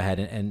 though, go ahead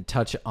and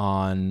touch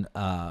on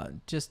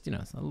just,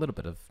 a little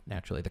bit of,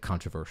 naturally, the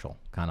controversial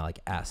kind of like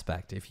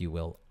aspect, if you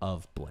will,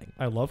 of Bling.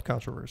 I love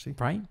controversy.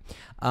 Right?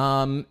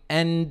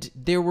 And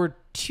there were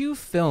two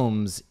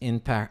films in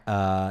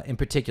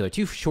particular,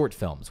 two short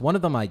films. One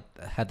of them I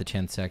had the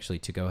chance actually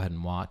to go ahead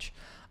and watch.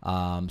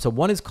 So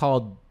one is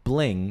called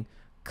Bling,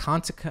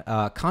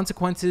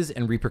 Consequences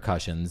and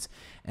Repercussions,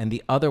 and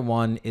the other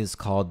one is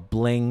called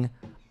Bling,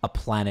 A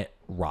Planet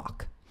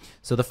Rock.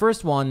 So the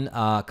first one,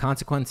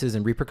 Consequences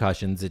and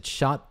Repercussions, it's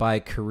shot by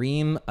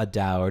Kareem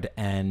Adowd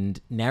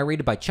and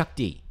narrated by Chuck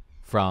D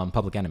from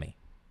Public Enemy.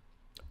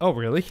 Oh,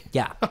 really?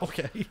 Yeah.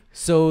 Okay.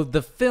 So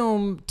the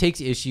film takes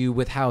issue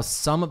with how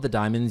some of the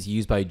diamonds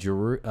used by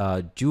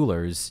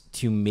jewelers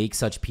to make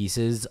such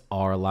pieces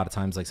are a lot of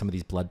times like some of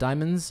these blood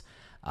diamonds,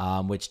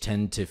 which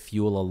tend to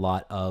fuel a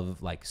lot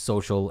of like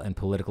social and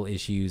political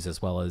issues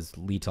as well as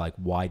lead to like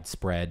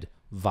widespread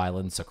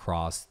violence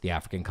across the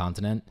African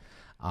continent.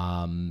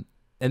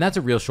 And that's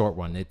a real short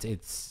one.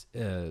 It's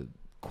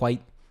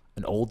quite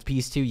an old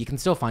piece too. You can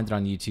still find it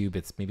on YouTube.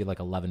 It's maybe like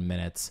 11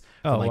 minutes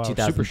from like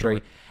 2003. Super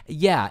short.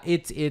 Yeah,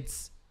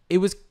 it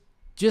was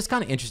just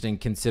kind of interesting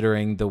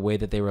considering the way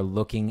that they were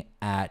looking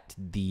at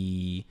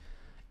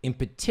in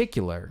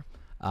particular,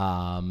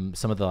 some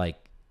of the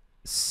like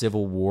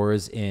civil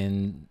wars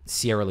in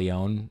Sierra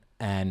Leone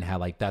and how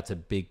like that's a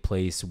big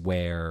place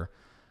where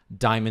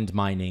diamond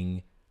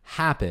mining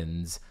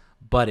happens,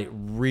 but it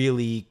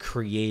really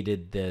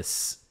created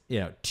this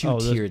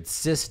two-tiered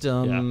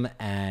system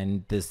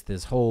and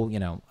this whole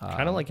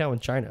kind of like how in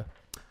China.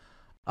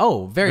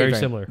 Oh, very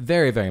similar.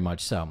 Very, very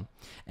much so.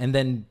 And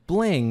then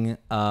Bling,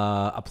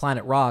 A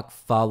Planet Rock,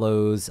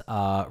 follows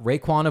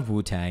Raekwon of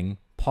Wu-Tang,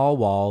 Paul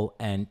Wall,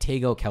 and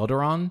Tego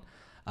Calderon,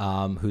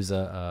 who's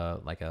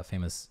a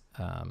famous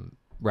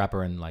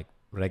rapper and like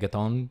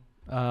reggaeton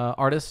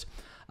artist,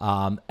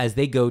 as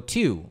they go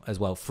to, as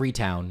well,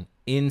 Freetown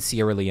in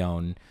Sierra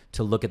Leone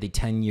to look at the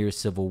 10-year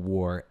civil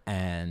war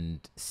and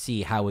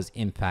see how it was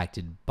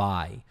impacted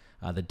by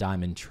the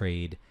diamond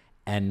trade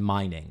and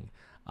mining.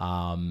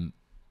 And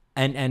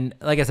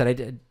like I said,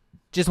 I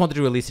just wanted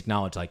to at least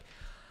acknowledge, like,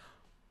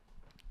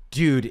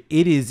 dude,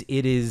 it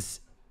is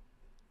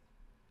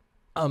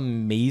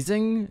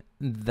amazing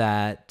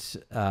that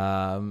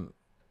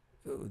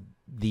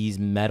these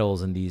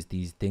metals and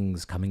these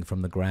things coming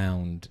from the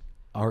ground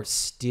are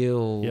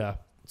still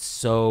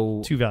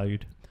so too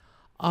valued.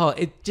 Oh,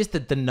 it just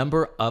the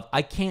number of,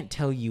 I can't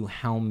tell you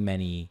how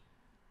many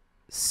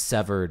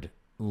severed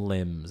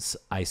limbs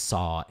I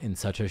saw in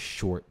such a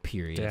short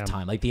period of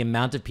time. Like the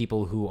amount of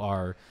people who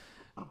are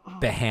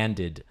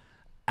behanded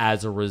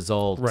as a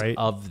result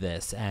of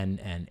this, and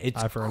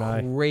it's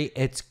great.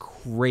 It's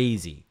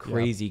crazy.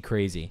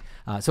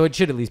 So it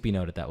should at least be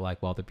noted that,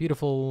 like, while they're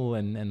beautiful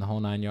and the whole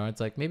 9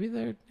 yards, like maybe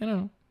they're,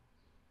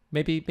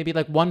 maybe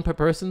like one per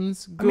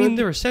person's good. I mean,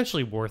 they're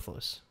essentially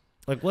worthless.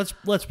 Like,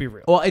 let's be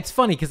real. Well, it's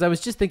funny because I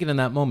was just thinking in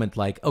that moment,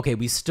 like, okay,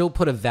 we still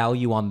put a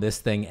value on this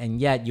thing,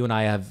 and yet you and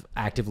I have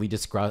actively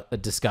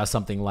discussed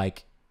something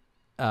like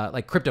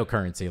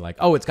cryptocurrency. Like,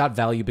 oh, it's got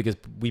value because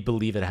we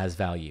believe it has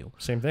value.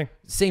 Same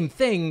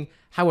thing.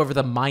 However,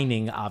 the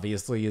mining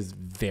obviously is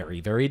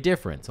very, very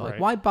different. So, like,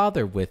 why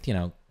bother with,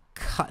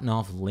 cutting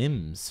off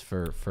limbs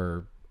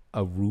for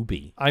a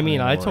ruby? I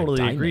mean, I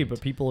totally agree,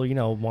 but people,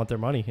 want their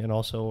money and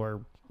also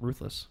are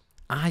ruthless.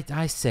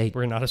 I say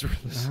we're not as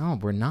ruthless. No,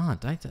 we're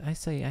not. I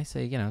say,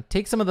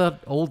 take some of the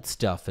old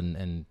stuff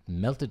and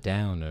melt it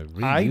down or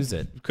reuse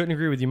it. Couldn't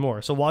agree with you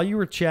more. So while you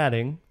were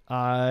chatting,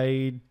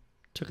 I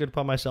took it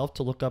upon myself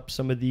to look up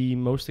some of the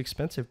most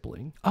expensive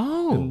bling.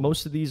 Oh. And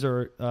most of these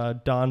are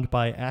donned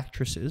by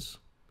actresses.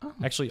 Oh.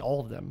 Actually, all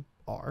of them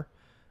are.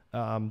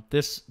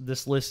 This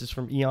list is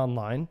from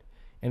eOnline,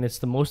 and it's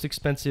the most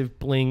expensive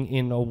bling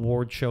in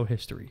award show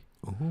history.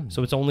 Ooh.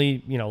 So it's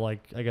only,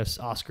 like, I guess,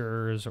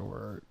 Oscars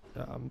or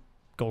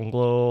Golden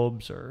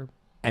Globes or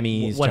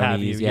Emmys, what Tonys,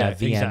 have you. Yeah,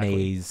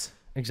 VMAs.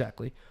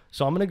 Exactly.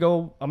 So I'm gonna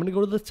go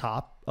to the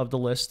top of the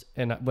list,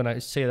 and when I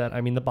say that,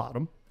 I mean the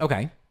bottom.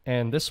 Okay.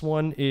 And this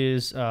one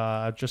is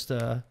just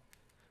a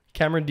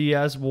Cameron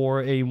Diaz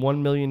wore a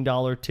 $1 million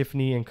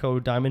Tiffany & Co.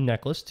 diamond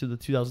necklace to the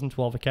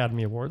 2012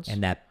 Academy Awards.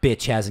 And that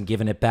bitch hasn't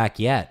given it back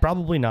yet.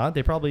 Probably not.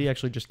 They probably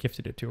actually just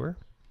gifted it to her.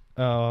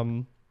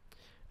 And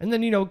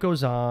then, it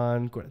goes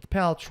on. Gwyneth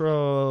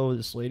Paltrow,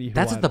 this lady who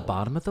That's at the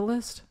bottom of the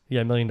list?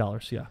 Yeah, $1 million.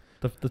 Yeah.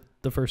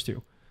 The first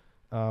two.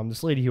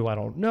 This lady who I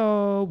don't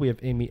know. We have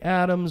Amy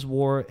Adams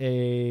wore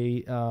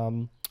a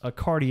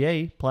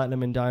Cartier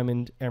platinum and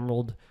diamond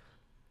emerald.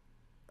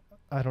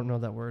 I don't know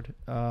that word.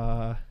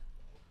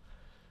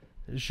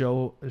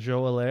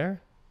 Joaillerie?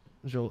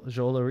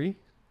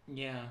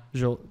 Yeah.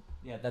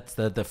 Yeah, that's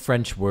the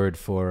French word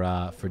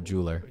for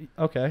jeweler.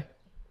 Okay.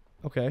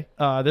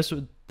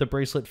 The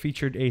bracelet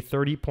featured a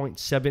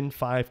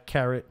 30.75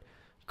 carat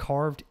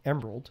carved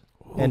emerald.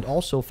 Ooh. And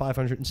also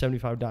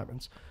 575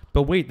 diamonds.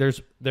 But wait,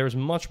 there's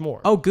much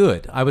more. Oh,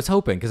 good. I was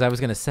hoping, because I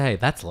was going to say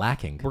that's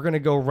lacking. We're going to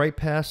go right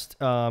past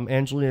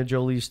Angelina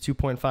Jolie's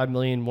 2.5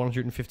 million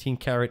 115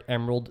 carat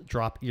emerald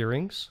drop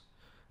earrings.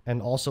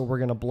 And also we're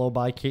going to blow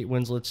by Kate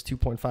Winslet's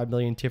 2.5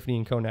 million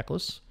Tiffany & Co.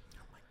 necklace.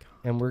 Oh my God.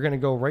 And we're going to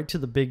go right to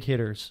the big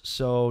hitters.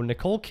 So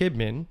Nicole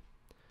Kidman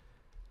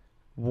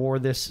wore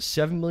this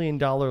 $7 million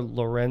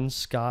Lorenz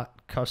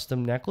Scott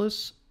custom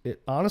necklace. It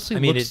honestly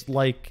looks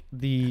like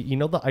the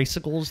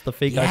icicles, the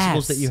fake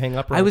icicles that you hang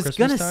up around Christmas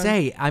time. I was going to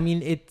say, I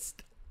mean,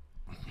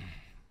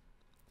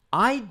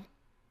 I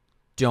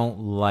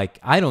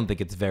don't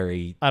think it's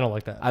very... I don't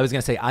like that. I was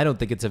going to say, I don't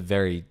think it's a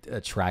very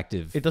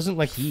attractive It doesn't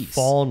piece.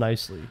 Fall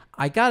nicely.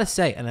 I got to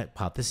say,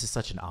 wow, this is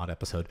such an odd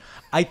episode.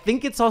 I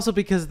think it's also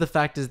because the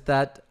fact is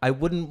that I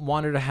wouldn't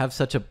want her to have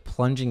such a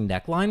plunging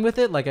neckline with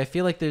it. Like, I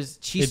feel like there needs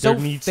to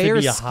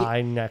be a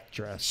high neck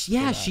dress.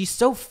 Yeah, she's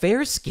so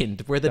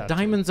fair-skinned where the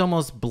diamonds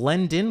almost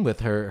blend in with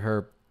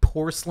her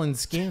porcelain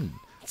skin.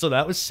 So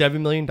that was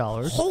 $7 million.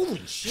 Holy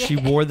shit. She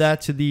wore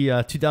that to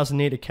the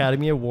 2008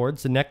 Academy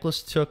Awards. The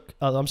necklace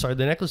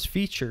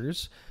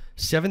features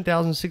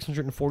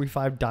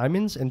 7,645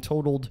 diamonds and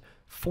totaled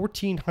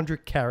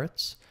 1,400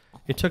 carats.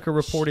 It took a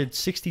reported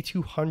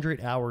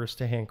 6,200 hours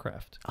to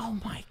handcraft. Oh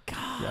my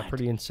God. Yeah,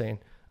 pretty insane.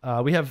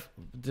 We have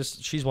this.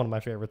 She's one of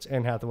my favorites.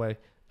 Anne Hathaway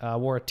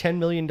wore a $10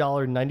 million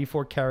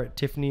 94 carat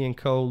Tiffany &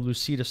 Co.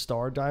 Lucida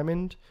Star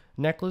diamond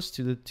necklace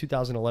to the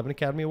 2011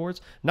 Academy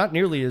Awards. Not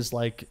nearly as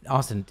cumbersome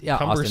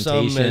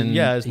ostentation.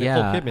 As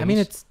Nicole Kidman's. I mean,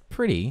 it's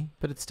pretty,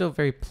 but it's still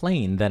very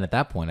plain then at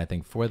that point, I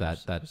think, for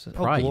that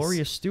price.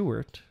 Gloria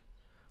Stewart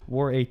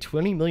wore a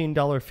 $20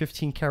 million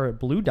 15 carat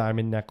blue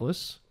diamond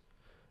necklace.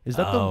 Is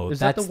that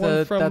the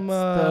one from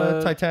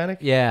Titanic?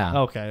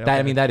 Yeah. Okay.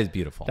 I mean, that is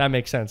beautiful. That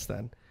makes sense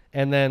then.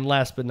 And then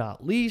last but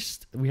not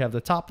least, we have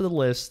the top of the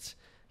list.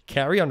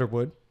 Carrie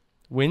Underwood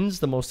wins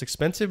the most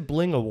expensive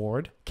bling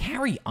award.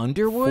 Carrie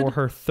Underwood? For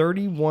her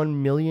 $31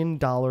 million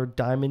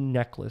diamond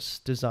necklace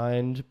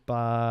designed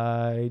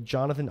by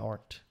Jonathan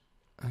Arndt.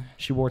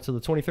 She wore it to the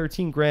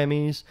 2013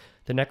 Grammys.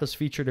 The necklace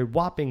featured a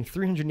whopping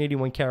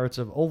 381 carats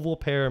of oval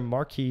pair,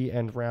 marquee,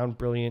 and round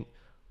brilliant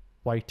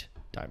white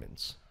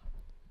diamonds.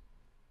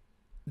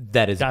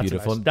 That's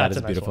beautiful. That is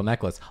a beautiful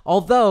necklace.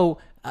 Although,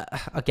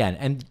 again,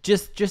 and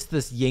just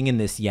this yin and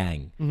this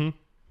yang. Mm-hmm.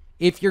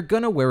 If you're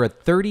going to wear a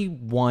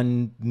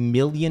 $31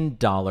 million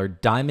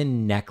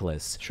diamond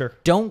necklace, sure,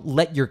 don't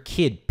let your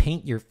kid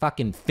paint your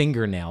fucking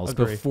fingernails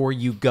before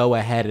you go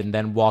ahead and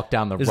then walk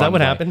down the runway. Is that what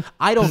happened?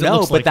 I don't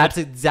know, but that's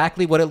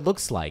exactly what it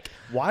looks like.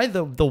 Why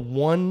the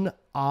one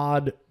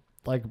odd,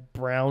 like,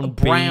 brown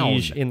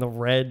beige in the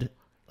red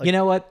You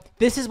know what?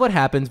 This is what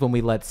happens when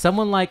we let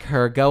someone like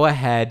her go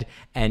ahead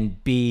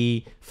and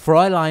be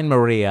Fräulein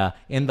Maria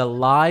in the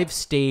live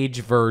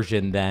stage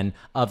version then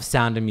of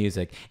Sound of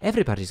Music.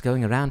 Everybody's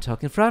going around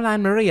talking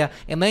Fräulein Maria,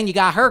 and then you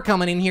got her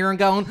coming in here and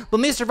going, but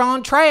Mr.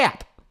 Von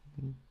Trapp.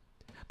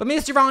 But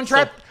Mr. Von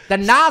Trapp, the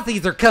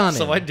Nazis are coming.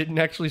 So I didn't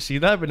actually see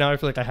that, but now I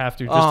feel like I have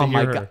to just to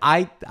hear her. God.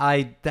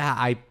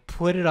 I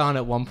put it on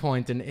at one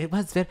point, and it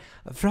was very,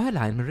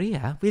 Fräulein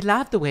Maria, we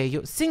love the way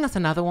you sing us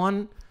another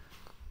one.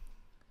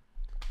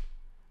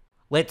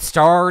 Let's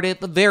start at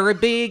the very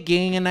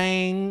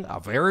beginning. A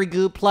very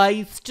good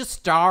place to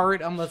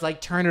start. I was like,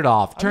 turn it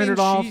off. Turn it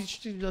off.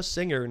 She's a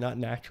singer, not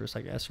an actress,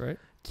 I guess, right?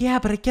 Yeah,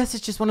 but I guess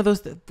it's just one of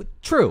those.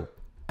 True.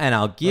 And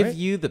I'll give Right?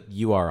 you that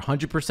you are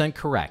 100%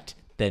 correct.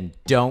 Then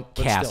don't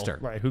But cast still, her.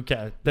 Right, who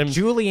cares? Then,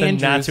 Julie then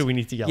Andrews. that's who we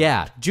need to yell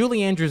Yeah, at.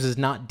 Julie Andrews is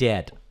not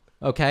dead.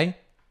 Okay?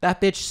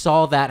 That bitch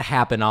saw that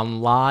happen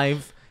on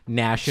live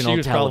national She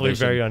was television. probably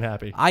very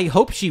unhappy. I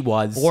hope she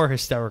was. Or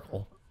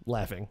hysterical,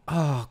 laughing.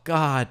 Oh,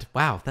 God.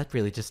 Wow, that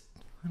really just...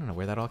 I don't know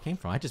where that all came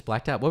from. I just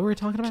blacked out. What were we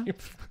talking about?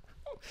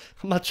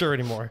 I'm not sure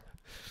anymore.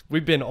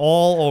 We've been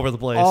all over the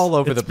place. All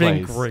over the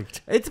place. It's been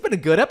great. It's been a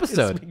good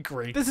episode. It's been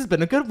great. This has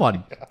been a good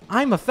one.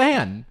 I'm a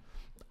fan.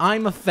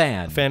 I'm a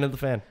fan. Fan of the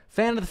fan.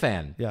 Fan of the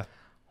fan. Yeah.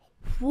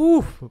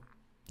 Woo.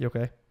 You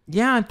okay?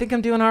 Yeah, I think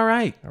I'm doing all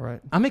right. All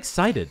right. I'm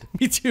excited.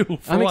 Me too.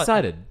 For I'm what?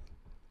 excited.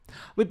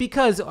 But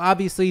because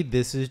obviously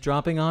this is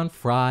dropping on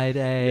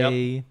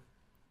Friday. Yep.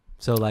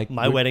 So like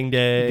My wedding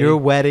day. Your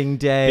wedding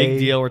day. Big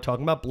deal. We're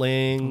talking about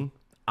bling.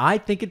 I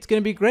think it's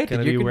going to be great.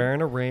 Gonna be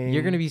wearing a ring.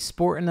 You're going to be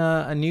sporting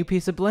a new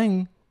piece of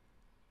bling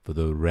for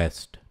the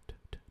rest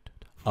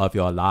of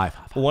your life.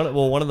 One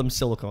of them's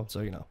silicone, so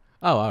you know.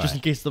 Oh, all just right.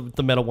 in case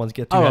the metal ones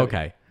get too Oh, heavy.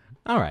 okay.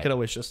 All right. Can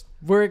always just.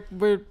 We're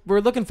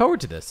looking forward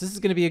to this. This is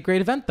going to be a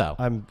great event,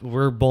 though.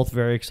 We're both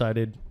very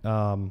excited.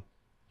 Can't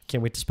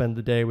wait to spend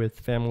the day with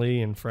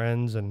family and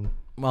friends and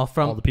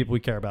all the people we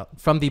care about.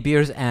 From the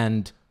Beers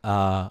and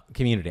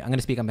community. I'm going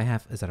to speak on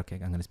behalf. Is that okay?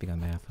 I'm going to speak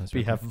on behalf.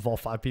 Behalf of all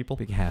 5 people.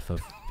 Behalf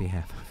of.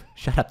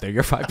 Shut up, there.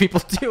 You're 5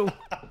 people too.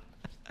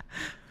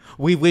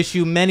 We wish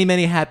you many,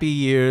 many happy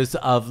years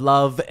of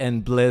love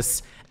and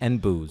bliss and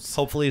booze.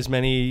 Hopefully, as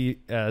many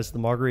as the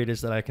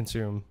margaritas that I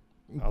consume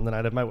on the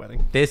night of my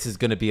wedding. This is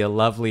going to be a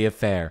lovely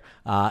affair.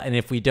 And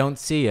if we don't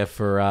see you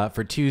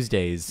for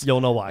Tuesdays,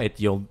 you'll know why.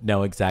 You'll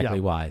know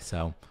exactly why.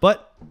 So,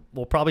 but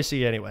we'll probably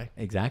see you anyway.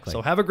 Exactly.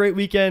 So have a great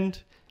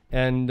weekend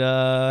and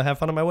have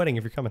fun at my wedding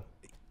if you're coming.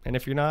 And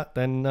if you're not,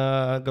 then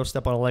go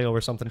step on a Lego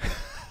or something.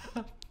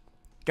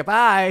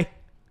 Goodbye.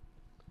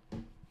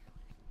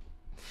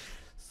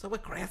 So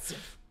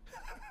aggressive.